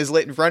beacon is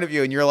lit in front of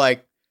you, and you're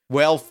like,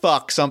 well,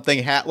 fuck,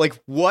 something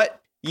like, what?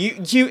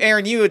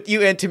 Aaron,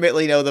 you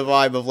intimately know the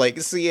vibe of,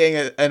 like, seeing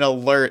an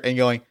alert and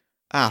going,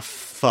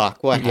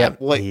 fuck, what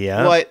happened?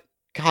 What?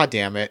 God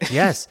damn it.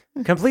 Yes,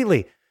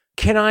 completely.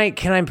 Can I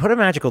put a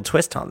magical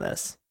twist on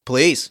this?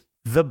 Please.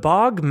 The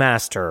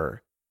Bogmaster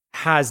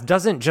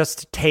doesn't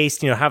just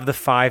taste, have the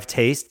 5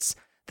 tastes.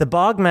 The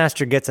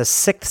Bogmaster gets a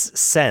 6th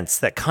sense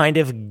that kind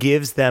of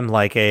gives them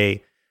like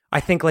a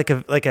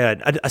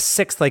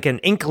sixth, like an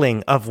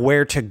inkling of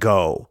where to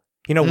go.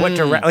 What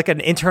like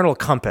an internal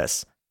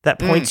compass that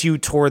points you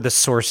toward the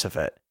source of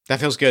it.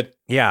 That feels good.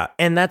 Yeah,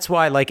 and that's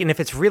why, like, and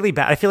if it's really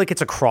bad, I feel like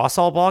it's across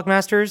all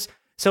Bogmasters.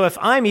 So if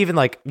I'm even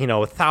like,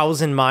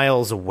 1,000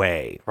 miles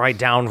away, right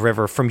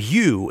downriver from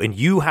you, and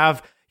you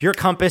have your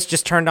compass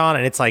just turned on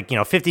and it's like,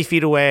 50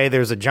 feet away,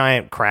 there's a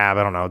giant crab.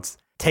 I don't know. It's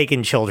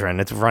taking children.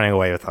 It's running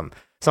away with them.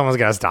 Someone's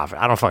got to stop it.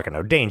 I don't fucking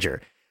know. Danger.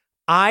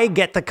 I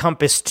get the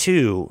compass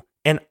too.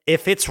 And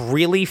if it's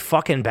really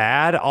fucking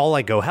bad, I'll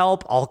like go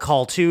help. I'll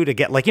call too to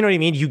get like, you know what I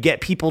mean? You get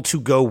people to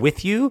go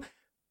with you.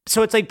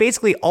 So it's like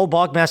basically all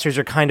Bogmasters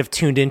are kind of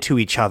tuned into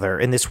each other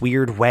in this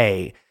weird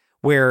way,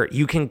 where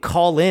you can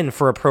call in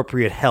for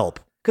appropriate help.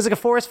 Because like a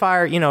forest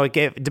fire,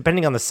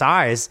 depending on the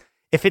size,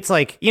 if it's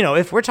like,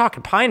 if we're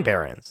talking pine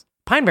barrens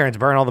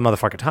burn all the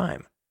motherfucking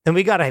time. Then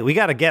we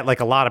gotta get like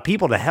a lot of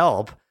people to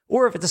help.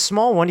 Or if it's a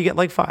small one, you get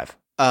like 5.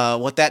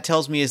 What that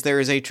tells me is there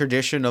is a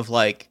tradition of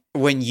like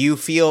when you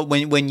feel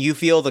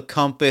the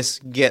compass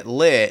get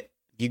lit,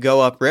 you go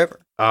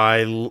upriver.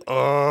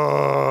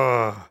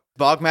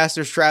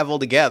 Bogmasters travel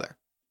together.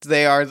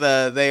 They are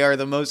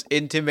the most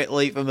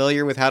intimately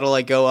familiar with how to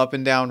like go up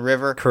and down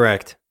river.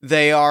 Correct.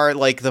 They are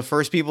like the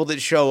first people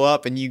that show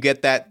up, and you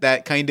get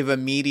that kind of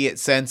immediate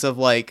sense of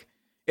like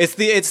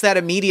it's that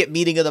immediate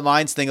meeting of the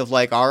minds thing of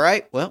like, all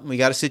right, well, we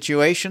got a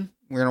situation.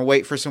 We're gonna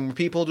wait for some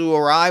people to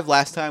arrive.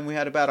 Last time we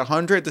had about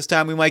 100. This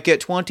time we might get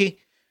 20.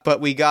 But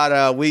we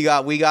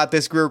got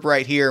this group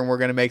right here, and we're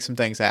gonna make some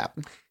things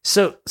happen.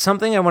 So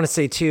something I want to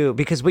say too,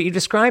 because what you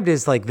described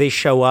is like they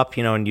show up,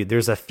 and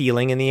there's a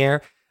feeling in the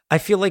air. I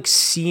feel like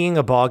seeing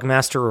a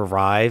Bogmaster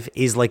arrive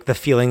is like the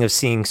feeling of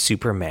seeing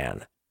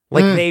Superman.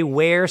 Like they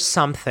wear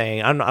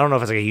something. I don't know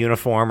if it's like a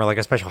uniform or like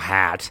a special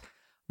hat,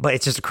 but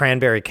it's just a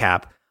cranberry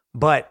cap.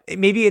 But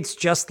maybe it's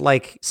just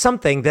like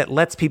something that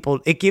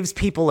it gives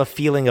people a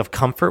feeling of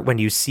comfort when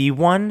you see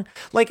one.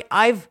 Like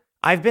I've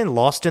been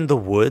lost in the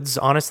woods,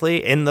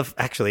 honestly, in the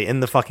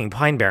fucking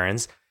Pine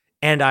Barrens.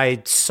 And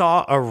I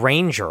saw a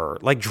ranger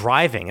like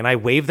driving, and I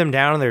waved them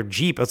down in their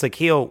Jeep. I was like,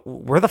 "Yo,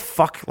 where the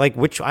fuck? Like,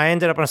 I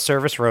ended up on a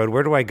service road.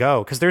 Where do I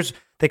go?" Because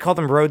they call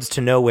them roads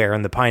to nowhere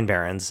in the Pine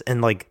Barrens,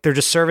 and like they're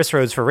just service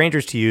roads for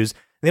rangers to use.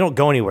 They don't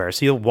go anywhere,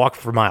 so you'll walk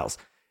for miles.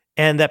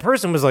 And that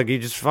person was like, "You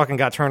just fucking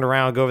got turned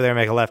around. Go over there and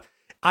make a left."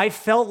 I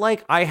felt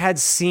like I had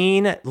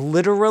seen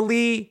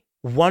literally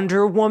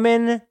Wonder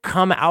Woman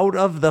come out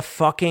of the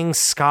fucking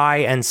sky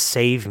and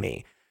save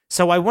me.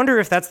 So I wonder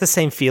if that's the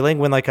same feeling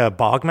when like a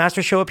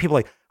Bogmaster show up. People are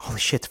like, holy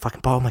shit, it's a fucking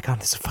bog. Oh my God,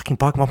 this is a fucking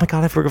bog. Oh my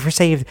God, if we're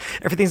saved,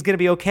 everything's going to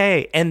be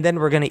okay. And then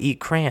we're going to eat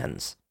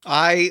crayons.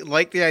 I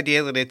like the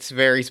idea that it's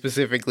very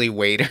specifically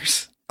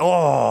waiters.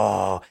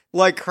 Oh,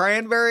 Like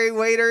cranberry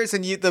waiters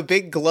and the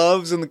big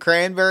gloves and the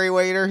cranberry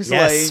waiters.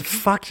 yes. Like,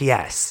 Fuck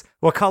yes.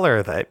 What color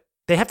are they?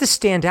 They have to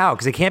stand out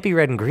because they can't be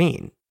red and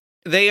green.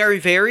 they are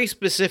very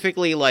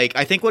specifically like,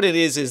 I think what it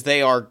is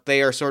they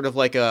are sort of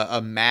like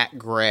a matte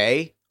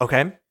gray.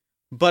 Okay.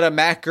 But a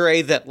matte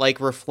gray that like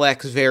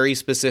reflects very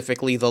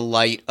specifically the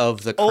light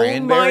of the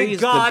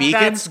cranberries, oh my God, the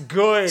beacons. that's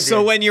good.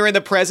 So when you're in the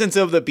presence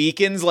of the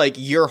beacons, like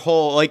your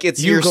whole, like it's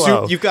You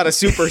glow. you've got a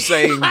Super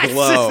Saiyan I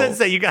glow. was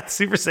say you got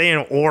Super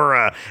Saiyan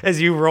aura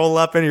as you roll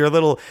up in your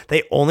little.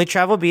 They only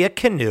travel via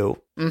canoe.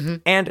 Mm-hmm.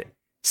 And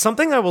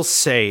something I will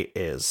say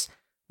is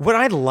what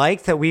I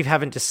like that we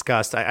haven't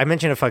discussed. I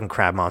mentioned a fucking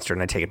crab monster,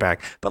 and I take it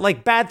back. But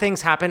like bad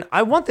things happen.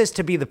 I want this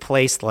to be the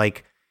place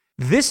like.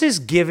 This is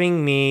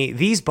giving me,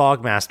 these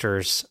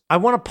Bogmasters, I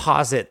want to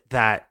posit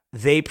that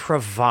they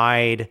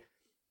provide,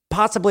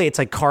 possibly it's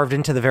like carved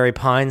into the very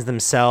pines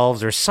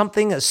themselves or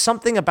something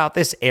about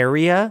this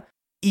area.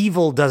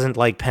 Evil doesn't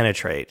like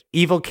penetrate.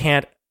 Evil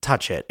can't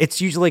touch it.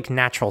 It's usually like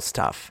natural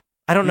stuff.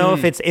 I don't know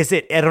if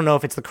I don't know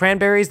if it's the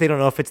cranberries. They don't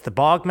know if it's the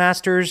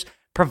Bogmasters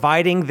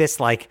providing this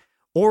like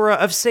aura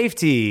of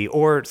safety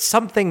or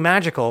something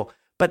magical.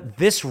 But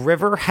this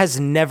river has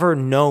never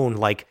known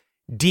like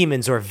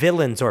demons or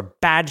villains or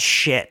bad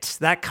shit.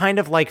 That kind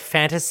of like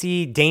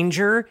fantasy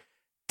danger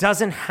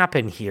doesn't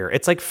happen here.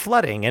 It's like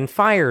flooding and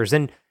fires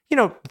and, you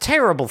know,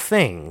 terrible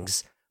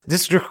things.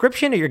 This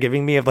description that you're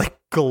giving me of like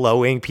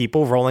glowing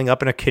people rolling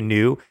up in a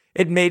canoe,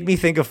 it made me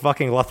think of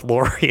fucking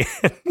Lothlorien.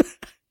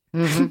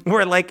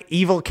 Where like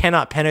evil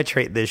cannot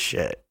penetrate this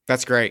shit.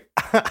 That's great.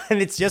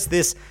 And it's just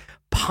this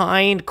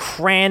pine,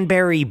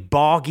 cranberry,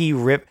 boggy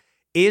rip.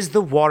 Is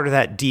the water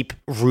that deep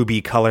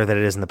ruby color that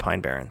it is in the Pine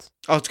Barrens?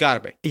 Oh, it's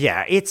gotta be.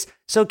 Yeah, it's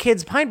so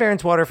kids, Pine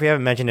Barrens water, if we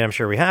haven't mentioned it, I'm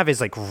sure we have, is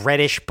like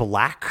reddish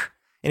black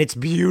and it's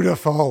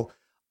beautiful.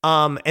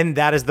 And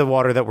that is the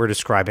water that we're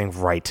describing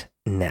right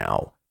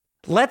now.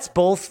 Let's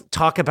both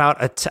talk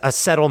about a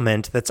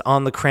settlement that's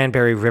on the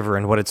Cranberry River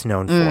and what it's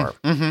known for.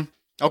 Mm-hmm.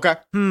 Okay.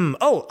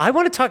 Oh, I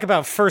want to talk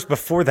about first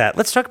before that.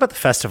 Let's talk about the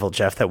festival,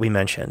 Jeff, that we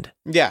mentioned.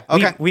 Yeah.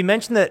 Okay. We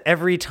mentioned that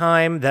every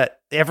time that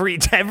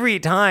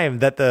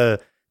the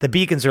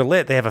beacons are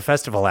lit, they have a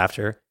festival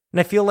after. And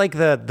I feel like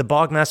the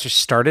Bogmaster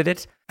started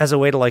it as a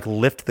way to like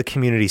lift the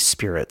community's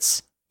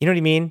spirits. You know what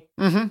I mean?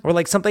 Mm-hmm. Or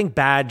like something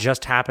bad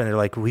just happened. They're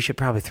like, we should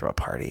probably throw a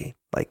party.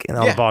 Like, and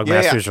all the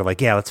Bogmasters are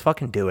like, yeah, let's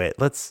fucking do it.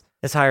 Let's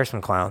hire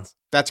some clowns.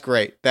 That's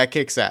great. That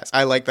kicks ass.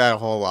 I like that a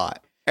whole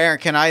lot. Aaron,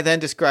 can I then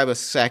describe a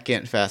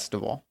second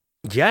festival?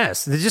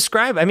 Yes,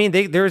 describe. I mean,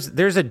 there's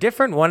a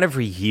different one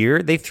every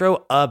year. They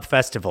throw a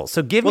festival.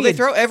 So They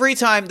throw it every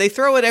time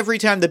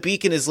the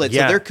beacon is lit.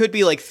 Yeah. So there could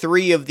be like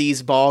 3 of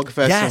these bog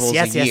festivals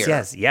a year.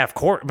 Yes. Yeah, of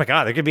course. My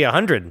God, there could be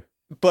 100.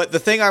 But the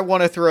thing I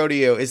want to throw to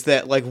you is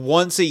that like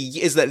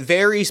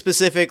very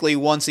specifically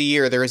once a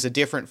year there is a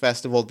different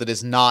festival that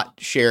is not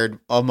shared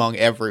among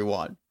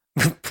everyone.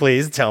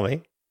 Please tell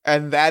me.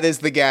 And that is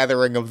the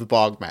gathering of the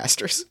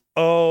Bogmasters.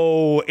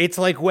 Oh, it's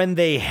like when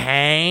they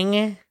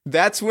hang.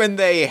 That's when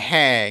they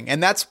hang.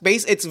 And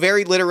it's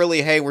very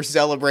literally, hey, we're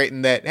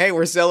celebrating that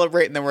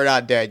we're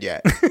not dead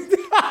yet.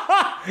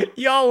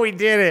 Yo, we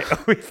did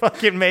it. We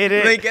fucking made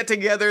it. They get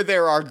together,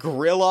 there are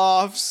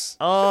grill-offs.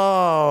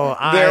 Oh,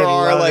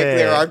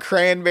 there are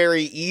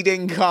cranberry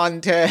eating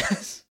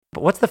contests.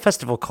 But what's the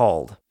festival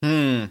called?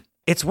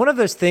 It's one of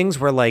those things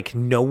where like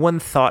no one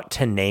thought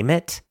to name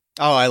it.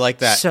 Oh, I like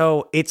that.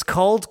 So it's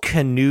called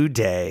Canoe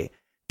Day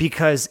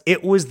because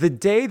it was the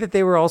day that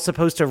they were all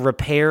supposed to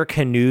repair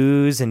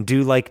canoes and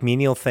do like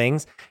menial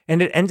things.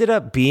 And it ended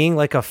up being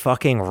like a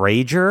fucking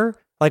rager.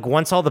 Like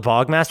once all the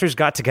Bogmasters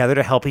got together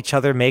to help each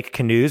other make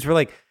canoes, we're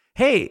like,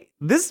 hey,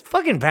 this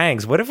fucking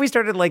bangs. What if we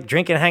started like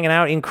drinking, hanging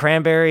out, eating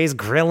cranberries,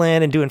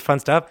 grilling and doing fun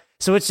stuff?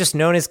 So it's just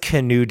known as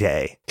Canoe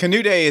Day.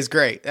 Canoe Day is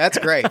great. That's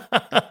great.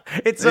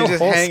 It's so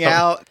just hang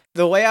out.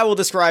 The way I will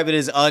describe it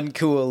is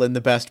uncool in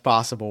the best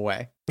possible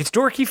way. It's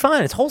dorky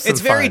fun. It's wholesome.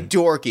 It's very fun.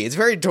 dorky. It's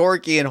very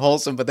dorky and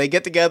wholesome, but they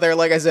get together.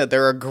 Like I said,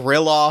 there are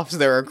grill-offs.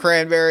 There are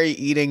cranberry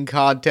eating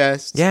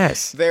contests.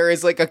 Yes. There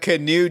is like a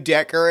canoe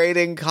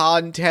decorating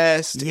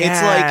contest.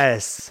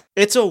 Yes.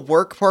 It's a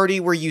work party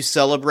where you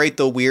celebrate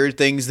the weird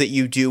things that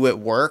you do at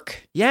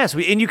work. Yes,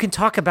 and you can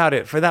talk about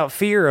it without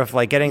fear of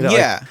like getting the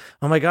like,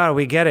 oh my God,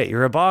 we get it.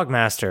 You're a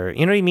Bogmaster.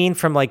 You know what I mean?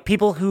 From like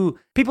people who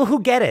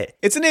get it.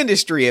 It's an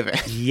industry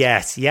event.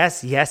 Yes,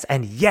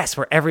 and yes,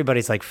 where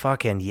everybody's like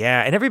fucking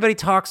yeah, and everybody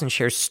talks and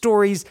shares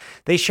stories.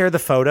 They share the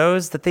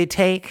photos that they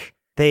take.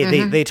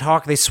 They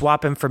talk. They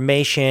swap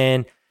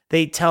information.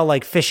 They tell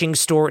like fishing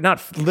story,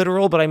 not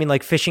literal, but I mean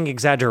like fishing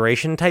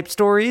exaggeration type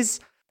stories.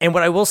 And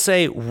what I will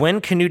say,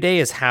 when Canoe Day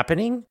is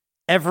happening,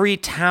 every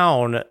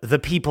town, the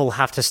people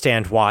have to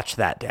stand watch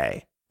that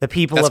day. The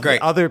people That's of great.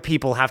 the other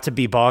people have to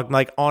be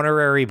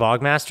honorary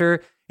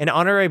bogmaster, and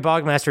honorary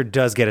bogmaster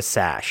does get a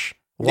sash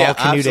while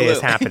Canoe Day is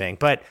absolutely. happening.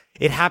 But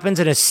it happens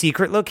in a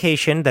secret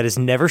location that is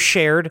never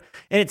shared,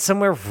 and it's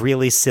somewhere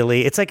really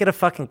silly. It's like at a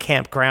fucking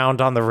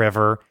campground on the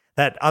river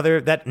that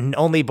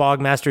only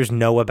bogmasters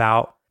know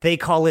about. They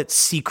call it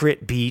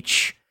Secret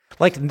Beach.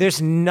 Like,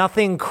 there's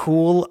nothing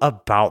cool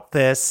about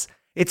this.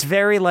 It's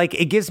very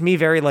it gives me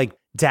very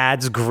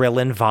Dad's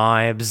Grillin'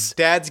 vibes.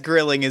 Dad's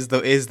grilling is the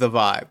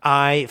vibe.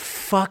 I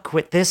fuck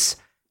with this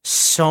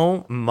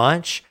so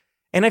much.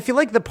 And I feel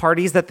like the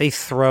parties that they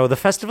throw, the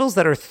festivals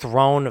that are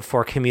thrown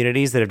for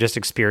communities that have just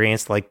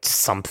experienced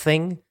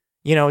something,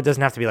 it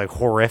doesn't have to be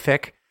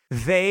horrific.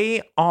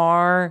 They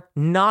are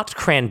not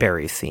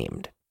cranberry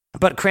themed,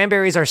 but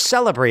cranberries are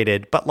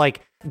celebrated. But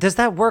does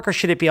that work, or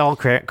should it be all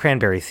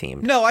cranberry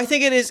themed? No, I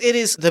think it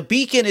is. The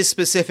beacon is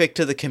specific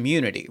to the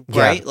community,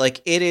 right? Yeah.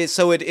 It is.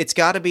 So it's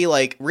got to be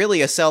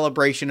really a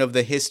celebration of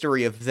the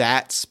history of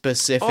that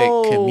specific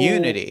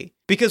community.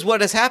 Because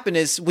what has happened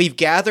is we've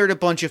gathered a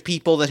bunch of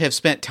people that have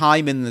spent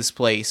time in this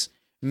place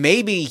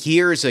maybe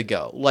years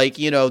ago.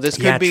 This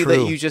could be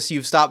true. that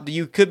you've stopped.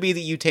 You could be that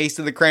you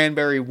tasted the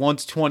cranberry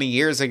once 20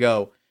 years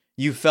ago.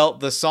 You felt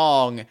the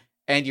song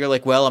and you're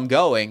like, well, I'm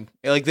going.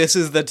 This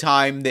is the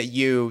time that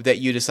you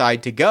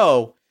decide to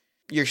go.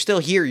 You're still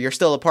here. You're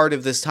still a part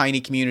of this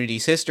tiny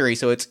community's history.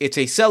 So it's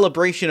a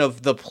celebration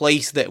of the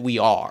place that we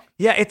are.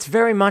 Yeah, it's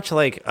very much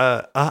like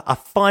a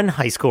fun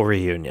high school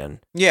reunion.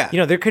 Yeah.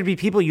 There could be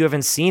people you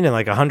haven't seen in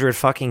 100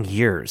 fucking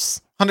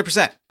years.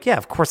 100%. Yeah,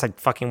 of course I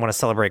fucking want to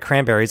celebrate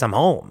cranberries. I'm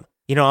home.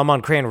 I'm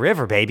on Cran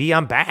River, baby.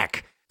 I'm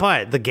back.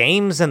 But the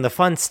games and the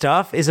fun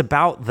stuff is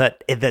about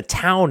the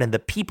town and the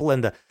people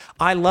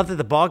I love that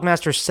the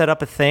Bogmasters set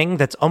up a thing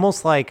that's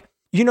almost like,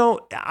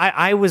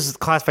 I was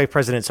class 5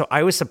 president, so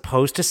I was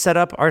supposed to set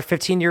up our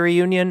 15-year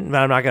reunion,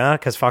 but I'm not gonna,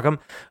 because fuck them.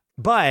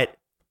 But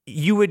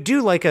you would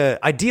do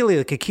ideally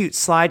a cute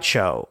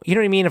slideshow. You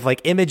know what I mean? Of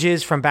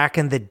images from back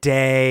in the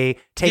day,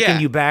 taking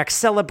you back,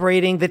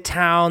 celebrating the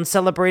town,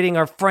 celebrating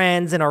our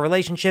friends and our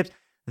relationships.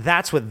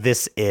 That's what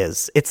this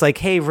is. It's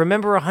hey,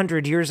 remember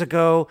 100 years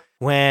ago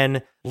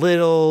when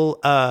little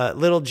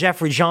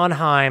Jeffrey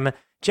Johnheim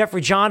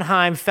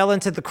fell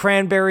into the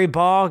cranberry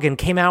bog and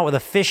came out with a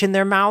fish in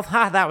their mouth?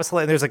 That was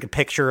hilarious. There's a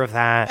picture of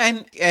that.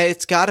 And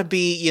it's got to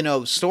be,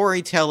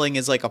 storytelling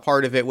is a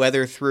part of it,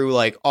 whether through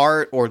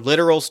art or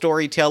literal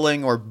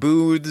storytelling or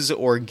booths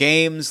or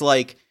games,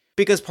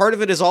 because part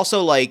of it is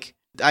also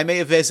I may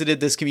have visited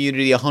this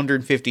community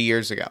 150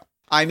 years ago.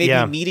 I may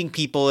be meeting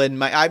people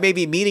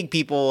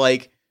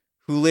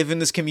who live in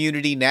this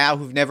community now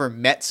who've never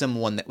met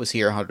someone that was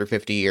here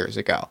 150 years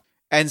ago.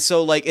 And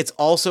so it's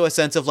also a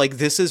sense of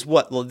this is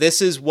what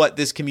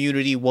this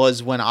community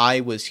was when I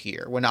was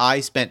here. When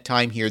I spent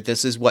time here,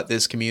 this is what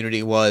this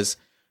community was.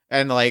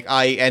 And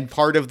and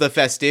part of the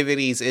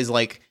festivities is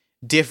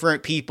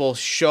different people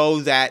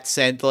show that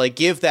sense,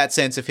 give that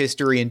sense of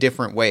history in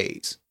different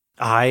ways.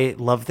 I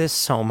love this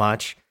so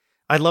much.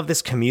 I love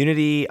this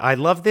community. I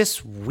love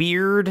this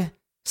weird,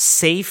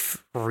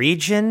 safe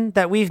region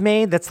that we've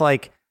made that's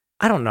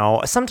I don't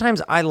know. Sometimes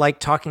I like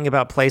talking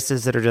about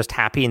places that are just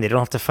happy and they don't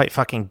have to fight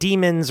fucking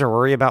demons or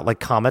worry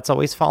about comets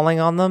always falling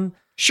on them.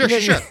 Sure.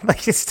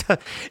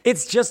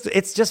 It's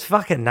just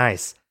fucking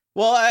nice.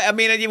 Well, I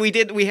mean,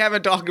 we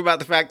haven't talked about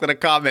the fact that a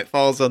comet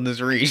falls on this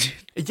region.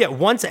 Yeah,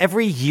 once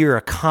every year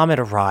a comet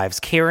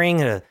arrives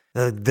carrying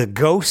the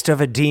ghost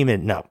of a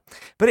demon. No,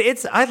 but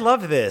I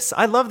love this.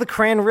 I love the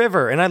Cran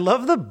River and I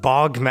love the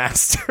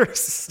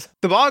Bogmasters.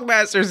 The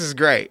Bogmasters is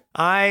great.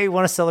 I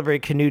want to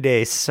celebrate Canoe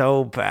Day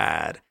so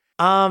bad.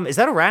 Is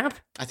that a wrap?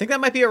 I think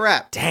that might be a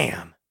wrap.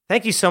 Damn.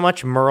 Thank you so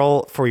much,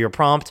 Merle, for your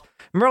prompt.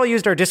 Merle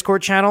used our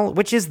Discord channel,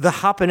 which is the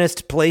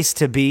hoppinest place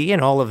to be in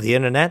all of the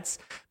internets.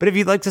 But if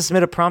you'd like to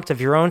submit a prompt of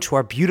your own to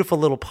our beautiful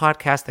little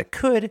podcast that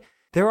could,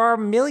 there are a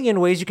million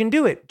ways you can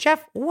do it.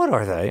 Jeff, what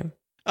are they?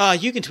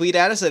 You can tweet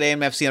at us at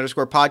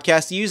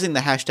AMFC_podcast using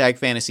the hashtag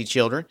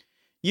FantasyChildren.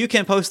 You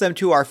can post them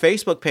to our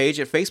Facebook page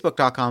at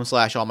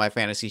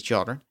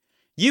facebook.com/allmyfantasychildren.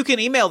 You can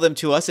email them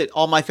to us at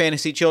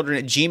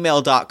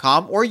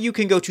allmyfantasychildren@gmail.com, or you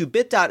can go to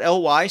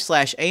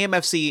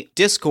bit.ly/AMFC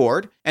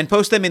Discord and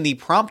post them in the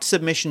prompt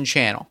submission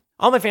channel.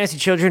 All My Fantasy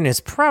Children is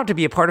proud to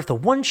be a part of the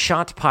One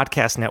Shot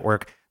Podcast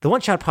Network. The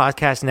One Shot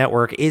Podcast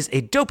Network is a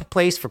dope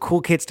place for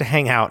cool kids to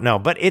hang out. No,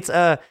 but it's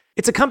a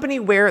company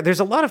where there's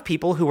a lot of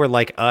people who are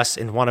like us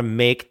and want to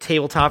make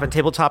tabletop and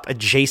tabletop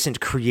adjacent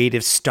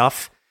creative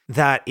stuff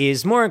that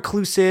is more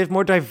inclusive,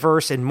 more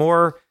diverse, and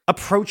more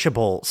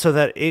approachable so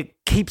that it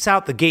keeps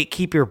out the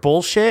gatekeeper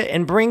bullshit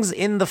and brings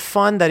in the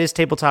fun that is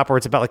tabletop, where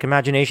it's about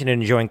imagination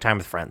and enjoying time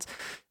with friends.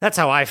 That's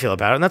how I feel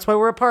about it, and that's why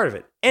we're a part of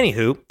it.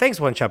 Anywho, thanks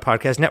One Shot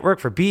Podcast Network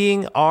for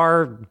being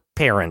our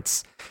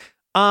parents.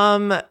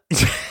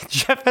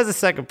 Jeff has a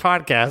second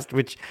podcast,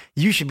 which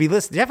you should be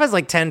listening. Jeff has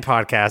 10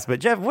 podcasts, but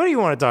Jeff, what do you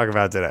want to talk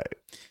about today?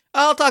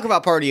 I'll talk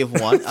about Party of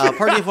One.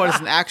 Party of One is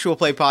an actual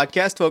play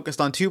podcast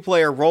focused on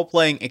two-player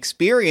role-playing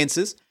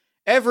experiences.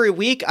 Every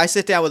week, I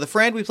sit down with a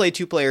friend, we play a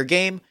two-player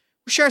game,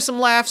 we share some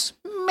laughs,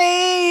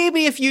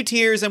 maybe a few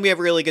tears, and we have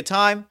a really good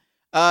time.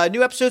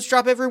 New episodes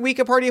drop every week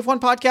at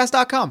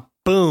partyofonepodcast.com.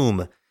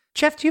 Boom.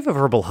 Jeff, do you have a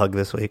verbal hug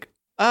this week?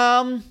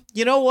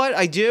 You know what?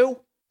 I do.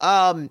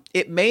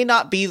 It may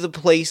not be the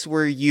place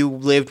where you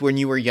lived when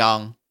you were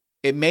young.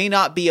 It may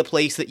not be a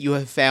place that you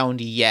have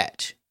found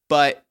yet.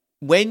 But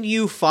when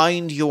you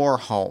find your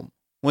home,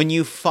 when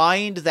you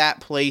find that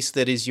place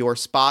that is your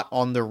spot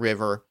on the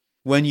river,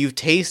 when you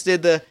taste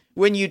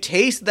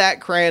that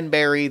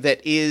cranberry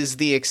that is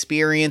the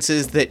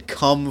experiences that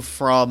come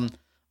from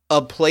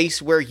a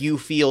place where you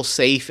feel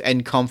safe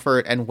and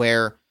comfort and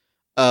where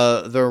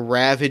the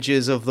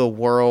ravages of the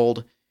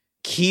world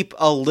keep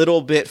a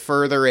little bit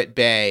further at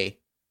bay,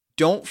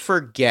 don't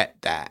forget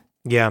that.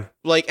 Yeah.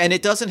 And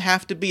it doesn't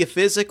have to be a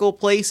physical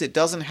place. It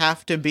doesn't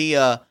have to be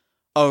a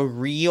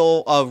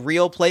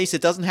real place.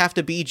 It doesn't have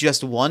to be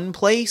just one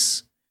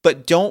place,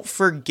 but don't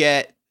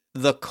forget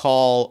the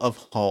call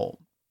of home,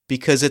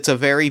 because it's a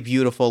very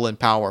beautiful and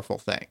powerful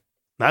thing.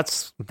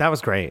 That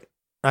was great.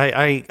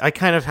 I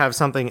kind of have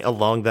something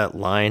along that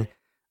line.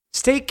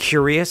 Stay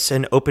curious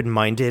and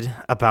open-minded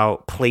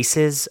about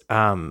places,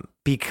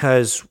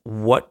 because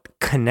what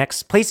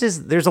connects places,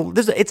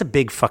 it's a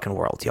big fucking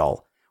world,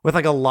 y'all, with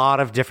like a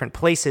lot of different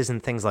places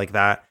and things like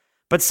that.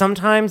 But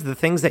sometimes the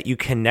things that you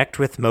connect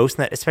with most,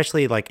 and that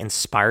especially like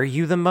inspire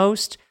you the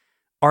most,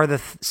 are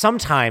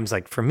sometimes,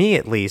 like for me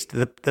at least,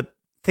 the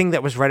thing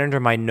that was right under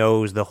my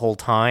nose the whole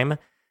time,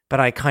 but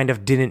I kind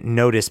of didn't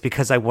notice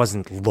because I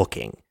wasn't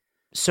looking.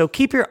 So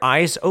keep your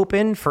eyes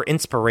open for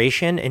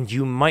inspiration, and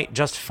you might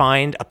just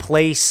find a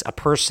place, a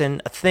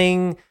person, a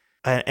thing,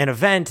 an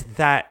event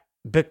that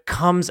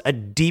becomes a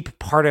deep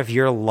part of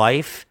your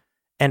life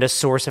and a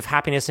source of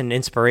happiness and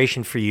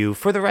inspiration for you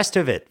for the rest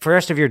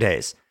of your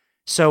days.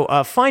 So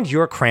find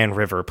your Cran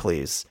River,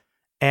 please,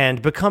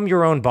 and become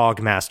your own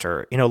bog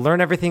master.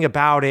 Learn everything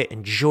about it,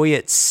 enjoy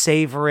it,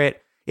 savor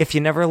it. If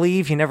you never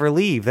leave, you never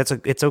leave.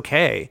 It's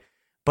okay.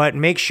 But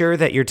make sure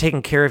that you're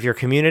taking care of your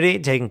community,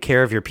 taking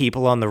care of your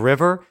people on the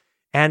river,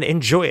 and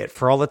enjoy it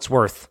for all it's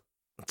worth.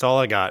 That's all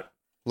I got.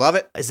 Love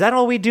it. Is that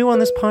all we do on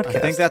this podcast? I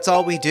think that's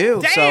all we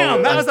do.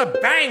 Damn, that was a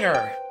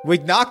banger. We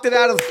knocked it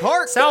out of the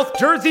park. South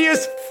Jersey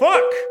as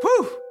fuck.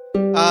 Whew.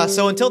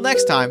 So until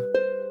next time,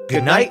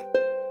 good night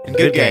and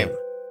good game.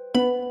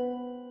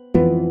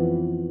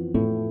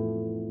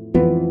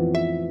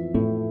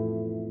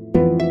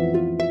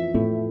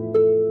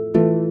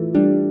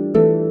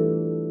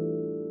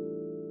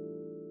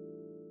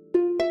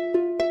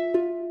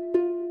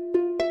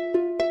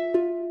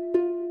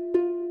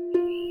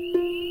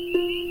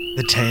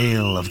 The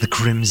Tale of the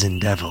Crimson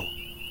Devil.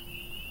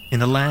 In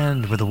the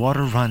land where the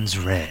water runs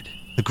red,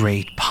 the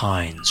great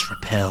pines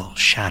repel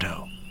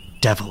shadow.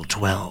 Devil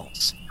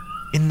dwells.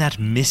 In that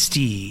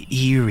misty,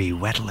 eerie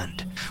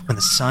wetland, when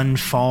the sun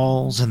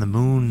falls and the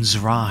moons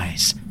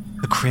rise,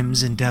 the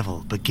Crimson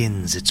Devil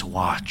begins its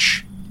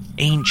watch.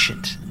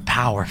 Ancient and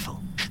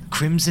powerful, the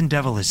Crimson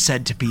Devil is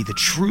said to be the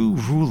true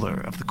ruler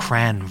of the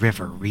Cran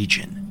River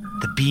region,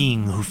 the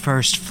being who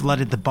first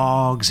flooded the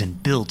bogs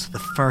and built the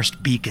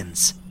first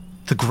beacons.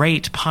 The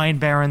great pine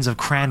barrens of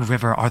Cran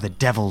River are the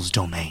devil's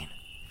domain,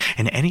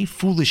 and any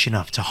foolish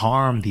enough to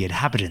harm the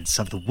inhabitants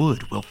of the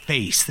wood will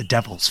face the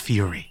devil's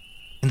fury.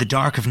 In the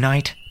dark of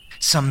night,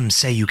 some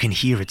say you can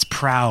hear its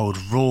proud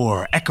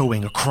roar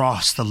echoing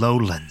across the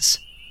lowlands.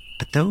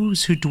 But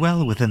those who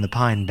dwell within the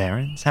pine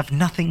barrens have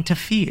nothing to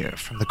fear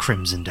from the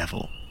Crimson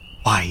Devil.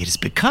 Why, it is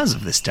because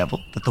of this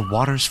devil that the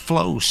waters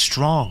flow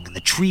strong and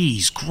the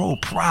trees grow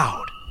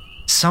proud.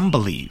 Some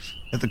believe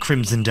that the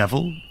Crimson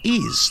Devil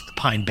is the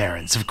Pine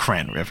Barrens of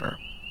Cran River,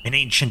 an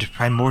ancient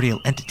primordial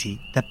entity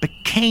that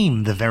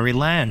became the very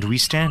land we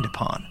stand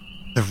upon.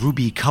 The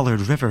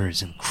ruby-colored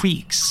rivers and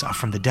creeks are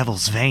from the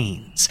devil's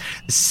veins,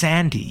 the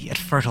sandy yet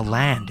fertile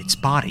land its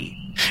body,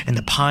 and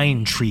the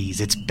pine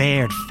trees its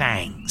bared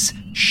fangs,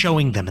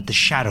 showing them at the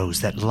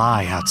shadows that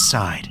lie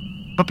outside.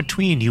 But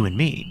between you and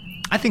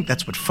me, I think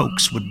that's what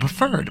folks would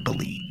prefer to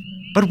believe.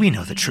 But we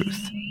know the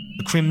truth.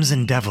 The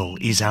Crimson Devil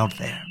is out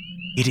there.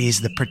 It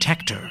is the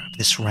protector of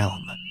this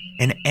realm,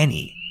 and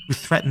any who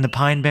threaten the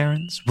Pine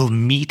Barrens will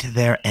meet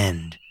their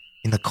end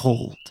in the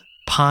cold,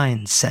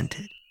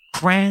 pine-scented,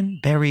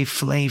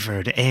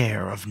 cranberry-flavored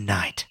air of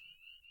night.